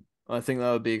Graham. I think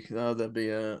that would be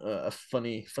a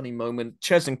funny moment.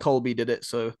 Ches and Colby did it,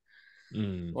 so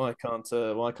why can't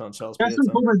Charles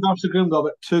Piutau? Colby and Darcy Graham got a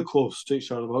bit too close to each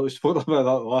other, but we spoke about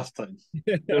that last time.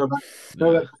 They're a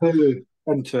bit too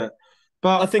into it.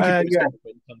 But I think you can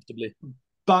win comfortably.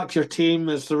 Back your team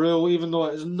is the rule, even though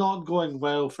it is not going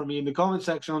well for me in the comment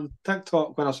section on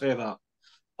TikTok when I say that.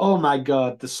 Oh my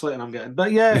God, the slating I'm getting.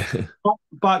 But yeah,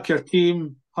 back your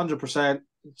team, 100%.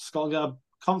 Scotland get a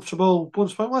comfortable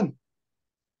bonus point win.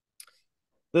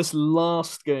 This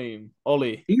last game,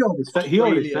 Ollie. He already said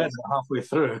it halfway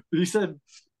through. He said,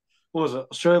 what was it,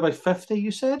 Australia by 50,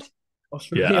 you said?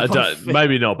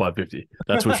 Maybe not by 50.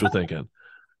 That's wishful thinking.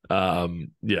 The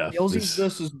Aussies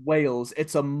versus Wales,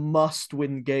 it's a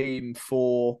must-win game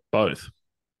for both.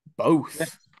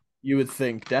 You would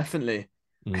think, definitely.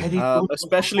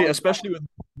 Especially with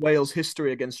Wales'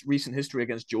 recent history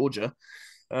against Georgia.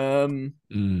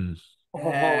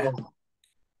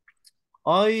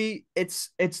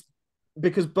 It's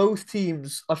because both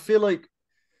teams, I feel like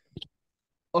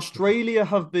Australia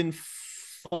have been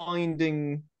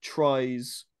finding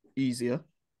tries easier,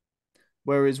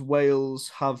 whereas Wales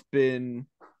have been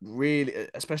really,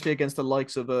 especially against the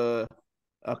likes of a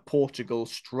Portugal,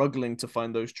 struggling to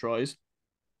find those tries.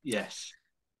 Yes.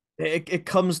 It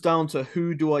comes down to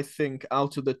who do I think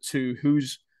out of the two,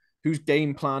 whose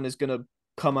game plan is going to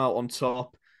come out on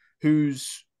top,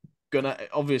 whose gonna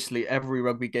obviously every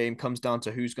rugby game comes down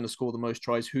to who's going to score the most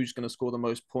tries, who's going to score the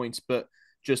most points, but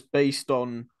just based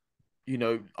on,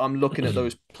 I'm looking at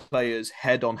those players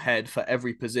head on head for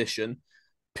every position,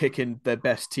 picking their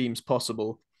best teams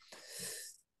possible.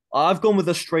 I've gone with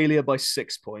Australia by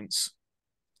 6 points.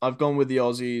 I've gone with the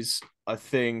Aussies. I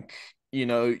think,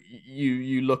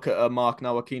 you look at a Mark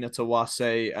Nawakina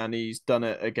Tawase, and he's done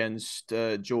it against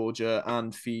Georgia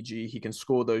and Fiji. He can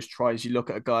score those tries. You look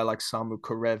at a guy like Samu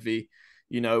Karevi,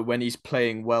 when he's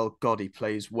playing well, God, he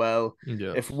plays well.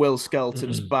 Yeah. If Will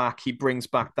Skelton's back, he brings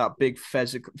back that big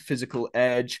physical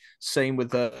edge. Same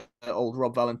with the old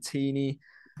Rob Valentini.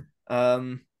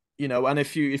 And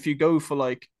if you go for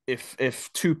like, if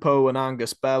Tupou and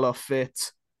Angus Bell are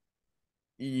fit,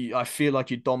 I feel like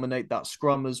you dominate that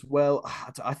scrum as well.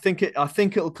 I think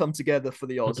it'll come together for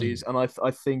the Aussies, and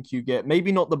I think you get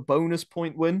maybe not the bonus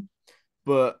point win,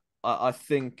 but I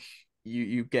think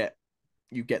you get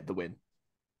the win.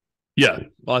 Yeah,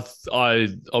 I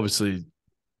obviously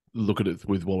look at it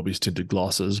with Wallabies tinted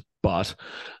glasses, but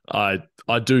I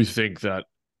do think that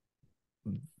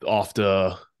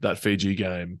after that Fiji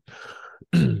game,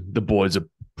 the boys are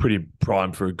pretty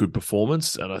primed for a good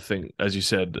performance. And I think, as you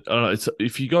said,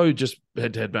 if you go just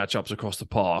head-to-head matchups across the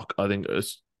park, I think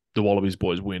the Wallabies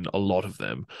boys win a lot of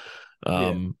them.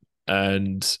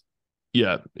 And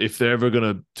yeah, if they're ever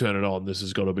going to turn it on, this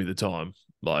has got to be the time.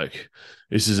 Like,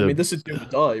 this is this is do or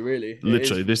die, really.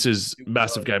 Literally, this is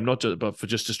massive game, not just but for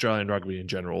just Australian rugby in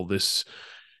general. This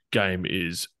game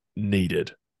is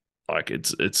needed. Like,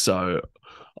 it's so.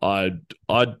 I'd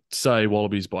say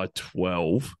Wallabies by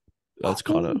 12. That's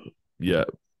kind of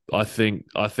I think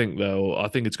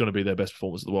it's going to be their best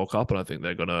performance at the World Cup, and I think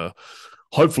they're going to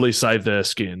hopefully save their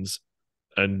skins,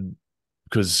 and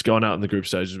because going out in the group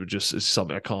stages is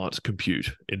something I can't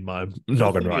compute in my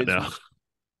noggin right now.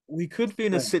 We could be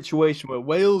in a situation where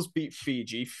Wales beat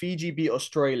Fiji, Fiji beat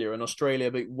Australia, and Australia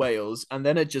beat Wales, and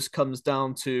then it just comes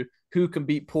down to who can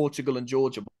beat Portugal and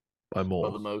Georgia by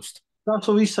more the most. That's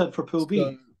what we said for Pool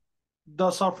B.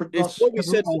 It's what we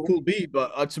said for Pool B,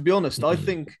 but to be honest, I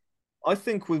think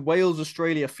with Wales,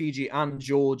 Australia, Fiji, and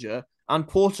Georgia, and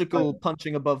Portugal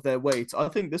punching above their weight, I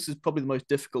think this is probably the most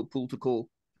difficult pool to call.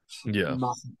 Yeah,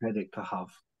 massive headache to have.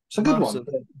 It's a good one.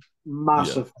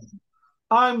 Massive. Yeah.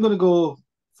 I'm going to go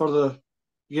for the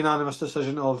unanimous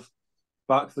decision of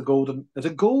back the golden. Is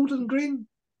it gold and green?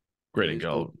 Green and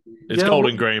gold. It's gold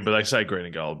and green, but they say green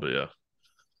and gold. But yeah.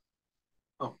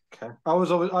 Okay. I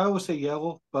always say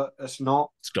yellow, but it's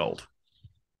not. It's gold.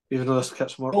 Even though this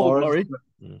gets more orange.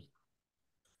 I'm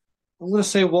going to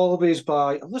say Wallabies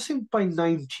by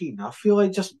 19. I feel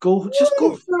like just go for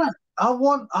it. I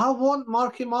want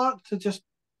Marky Mark to just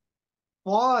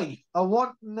fly. I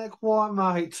want Nick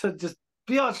Watermite to just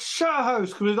be a shithouse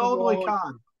because we all know he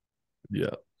can.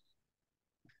 Yeah.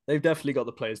 They've definitely got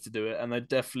the players to do it, and they're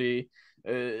definitely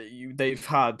they've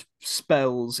had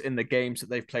spells in the games that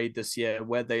they've played this year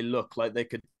where they look like they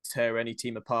could tear any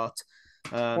team apart.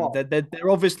 They're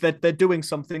obviously they're doing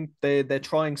something. They're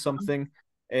trying something.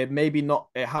 Maybe not.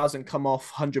 It hasn't come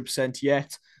off 100%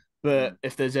 yet, but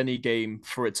if there's any game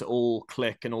for it to all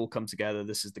click and all come together,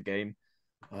 this is the game.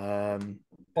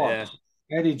 Yeah.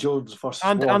 Eddie Jones versus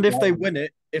and if they win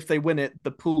it,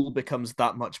 the pool becomes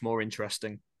that much more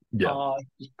interesting. Yeah,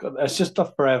 it's just a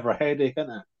forever headache, isn't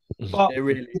it? But it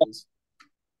really is.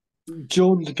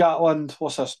 Jones, Gatland,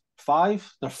 what's this?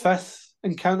 5? Their 5th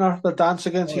encounter. They dance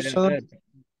against each other.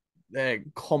 They're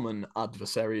common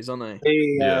adversaries, aren't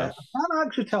they? I can't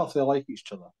actually tell if they like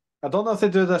each other. I don't know if they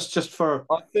do this just for.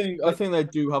 I think they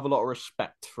do have a lot of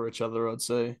respect for each other. I'd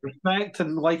say respect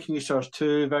and liking each other are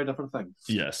two very different things.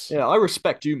 Yes. Yeah, I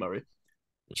respect you, Murray.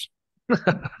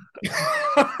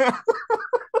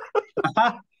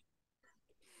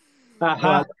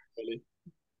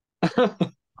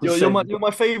 You're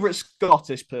my favourite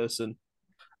Scottish person,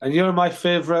 and you're my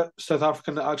favourite South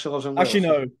African that actually lives in Wales. Actually,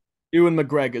 no, Ewan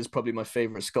McGregor's probably my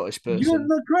favourite Scottish person. Ewan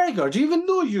McGregor? Do you even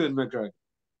know Ewan McGregor?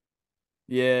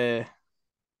 Yeah.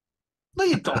 No,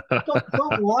 you don't.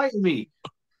 Don't lie to me.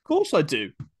 Of course I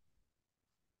do.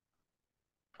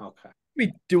 Okay.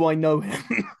 Do I know him?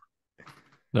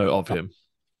 No, of him.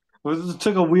 Well, it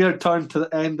took a weird turn to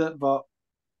end it, but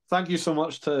thank you so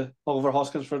much to Oliver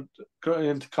Hoskins for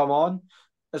agreeing to come on.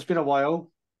 It's been a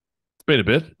while. It's been a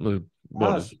bit.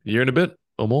 What, a year and a bit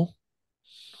or more?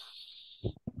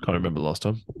 Can't remember the last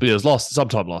time. But yeah, it was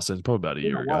sometime last season, probably about a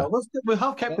year ago. We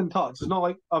have kept in touch. It's not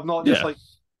like I've not just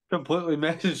completely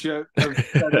messaged you.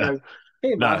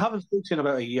 Hey man, I haven't spoken to you in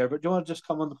about a year, but do you want to just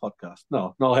come on the podcast?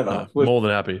 No, not like that. More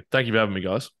than happy. Thank you for having me,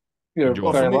 guys.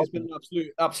 It's been an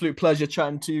absolute pleasure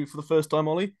chatting to you for the first time,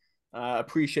 Ollie.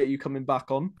 Appreciate you coming back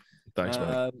on. Thanks,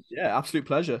 man. Yeah, absolute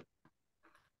pleasure.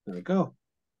 There we go.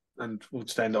 And we'll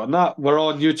stand on that. We're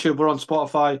on YouTube, we're on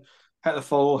Spotify. Hit the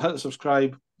follow, hit the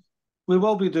subscribe. We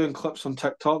will be doing clips on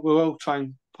TikTok. We will try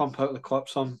and pump out the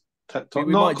clips on TikTok.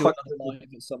 We might do another live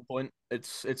at some point.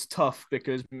 It's tough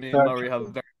because me and Murray have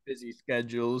very busy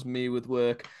schedules. Me with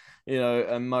work,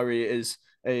 and Murray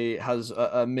has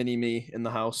a mini me in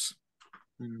the house,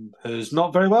 who's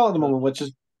not very well at the moment, which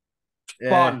is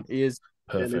fun. He is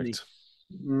perfect.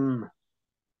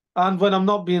 And when I'm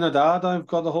not being a dad, I've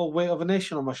got the whole weight of a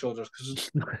nation on my shoulders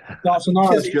because that's an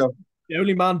artist job. The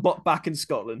only man back in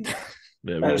Scotland.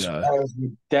 There we go. That is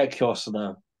ridiculous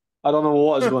now. I don't know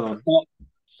what is going on.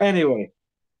 But anyway,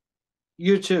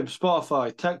 YouTube,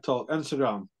 Spotify, TikTok,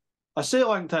 Instagram. I say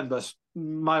LinkedIn, but it's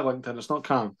my LinkedIn. It's not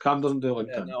Cam. Cam doesn't do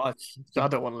LinkedIn. Yeah, no, I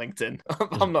don't want LinkedIn.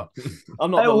 I'm not.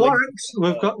 It works.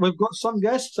 We've got some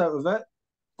guests out of it.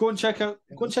 Go and check out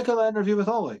that interview with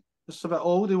Ollie. It's a bit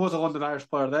old. He was a London Irish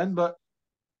player then, but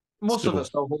most of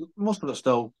it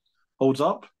still holds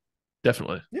up.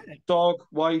 Definitely. Yeah. Dog,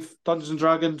 wife, Dungeons and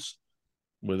Dragons.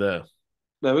 We're there.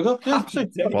 There we go. Yeah,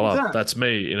 voila, that's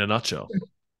me in a nutshell.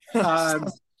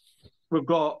 We've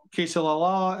got Casey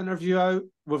Lala interview out.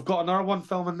 We've got another one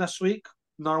filming this week.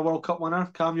 Another World Cup winner.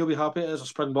 Cam, you'll be happy. It is a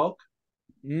Springbok.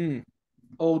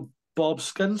 Old Bob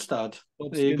Skinstad.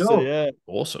 There you go. Yeah.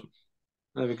 Awesome.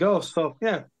 There we go. So,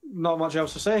 yeah, not much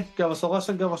else to say. Give us a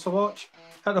listen, give us a watch.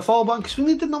 Hit the follow button because we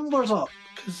need the numbers up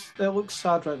because it looks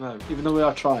sad right now, even though we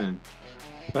are trying.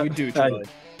 We do try.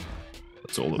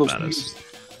 That's all that matters.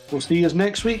 We'll see you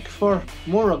next week for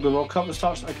more Rugby World Cup that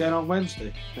starts again on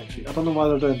Wednesday next week. I don't know why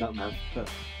they're doing that now, but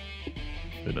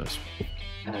who knows?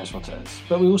 That's what it is.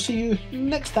 But we will see you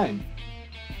next time.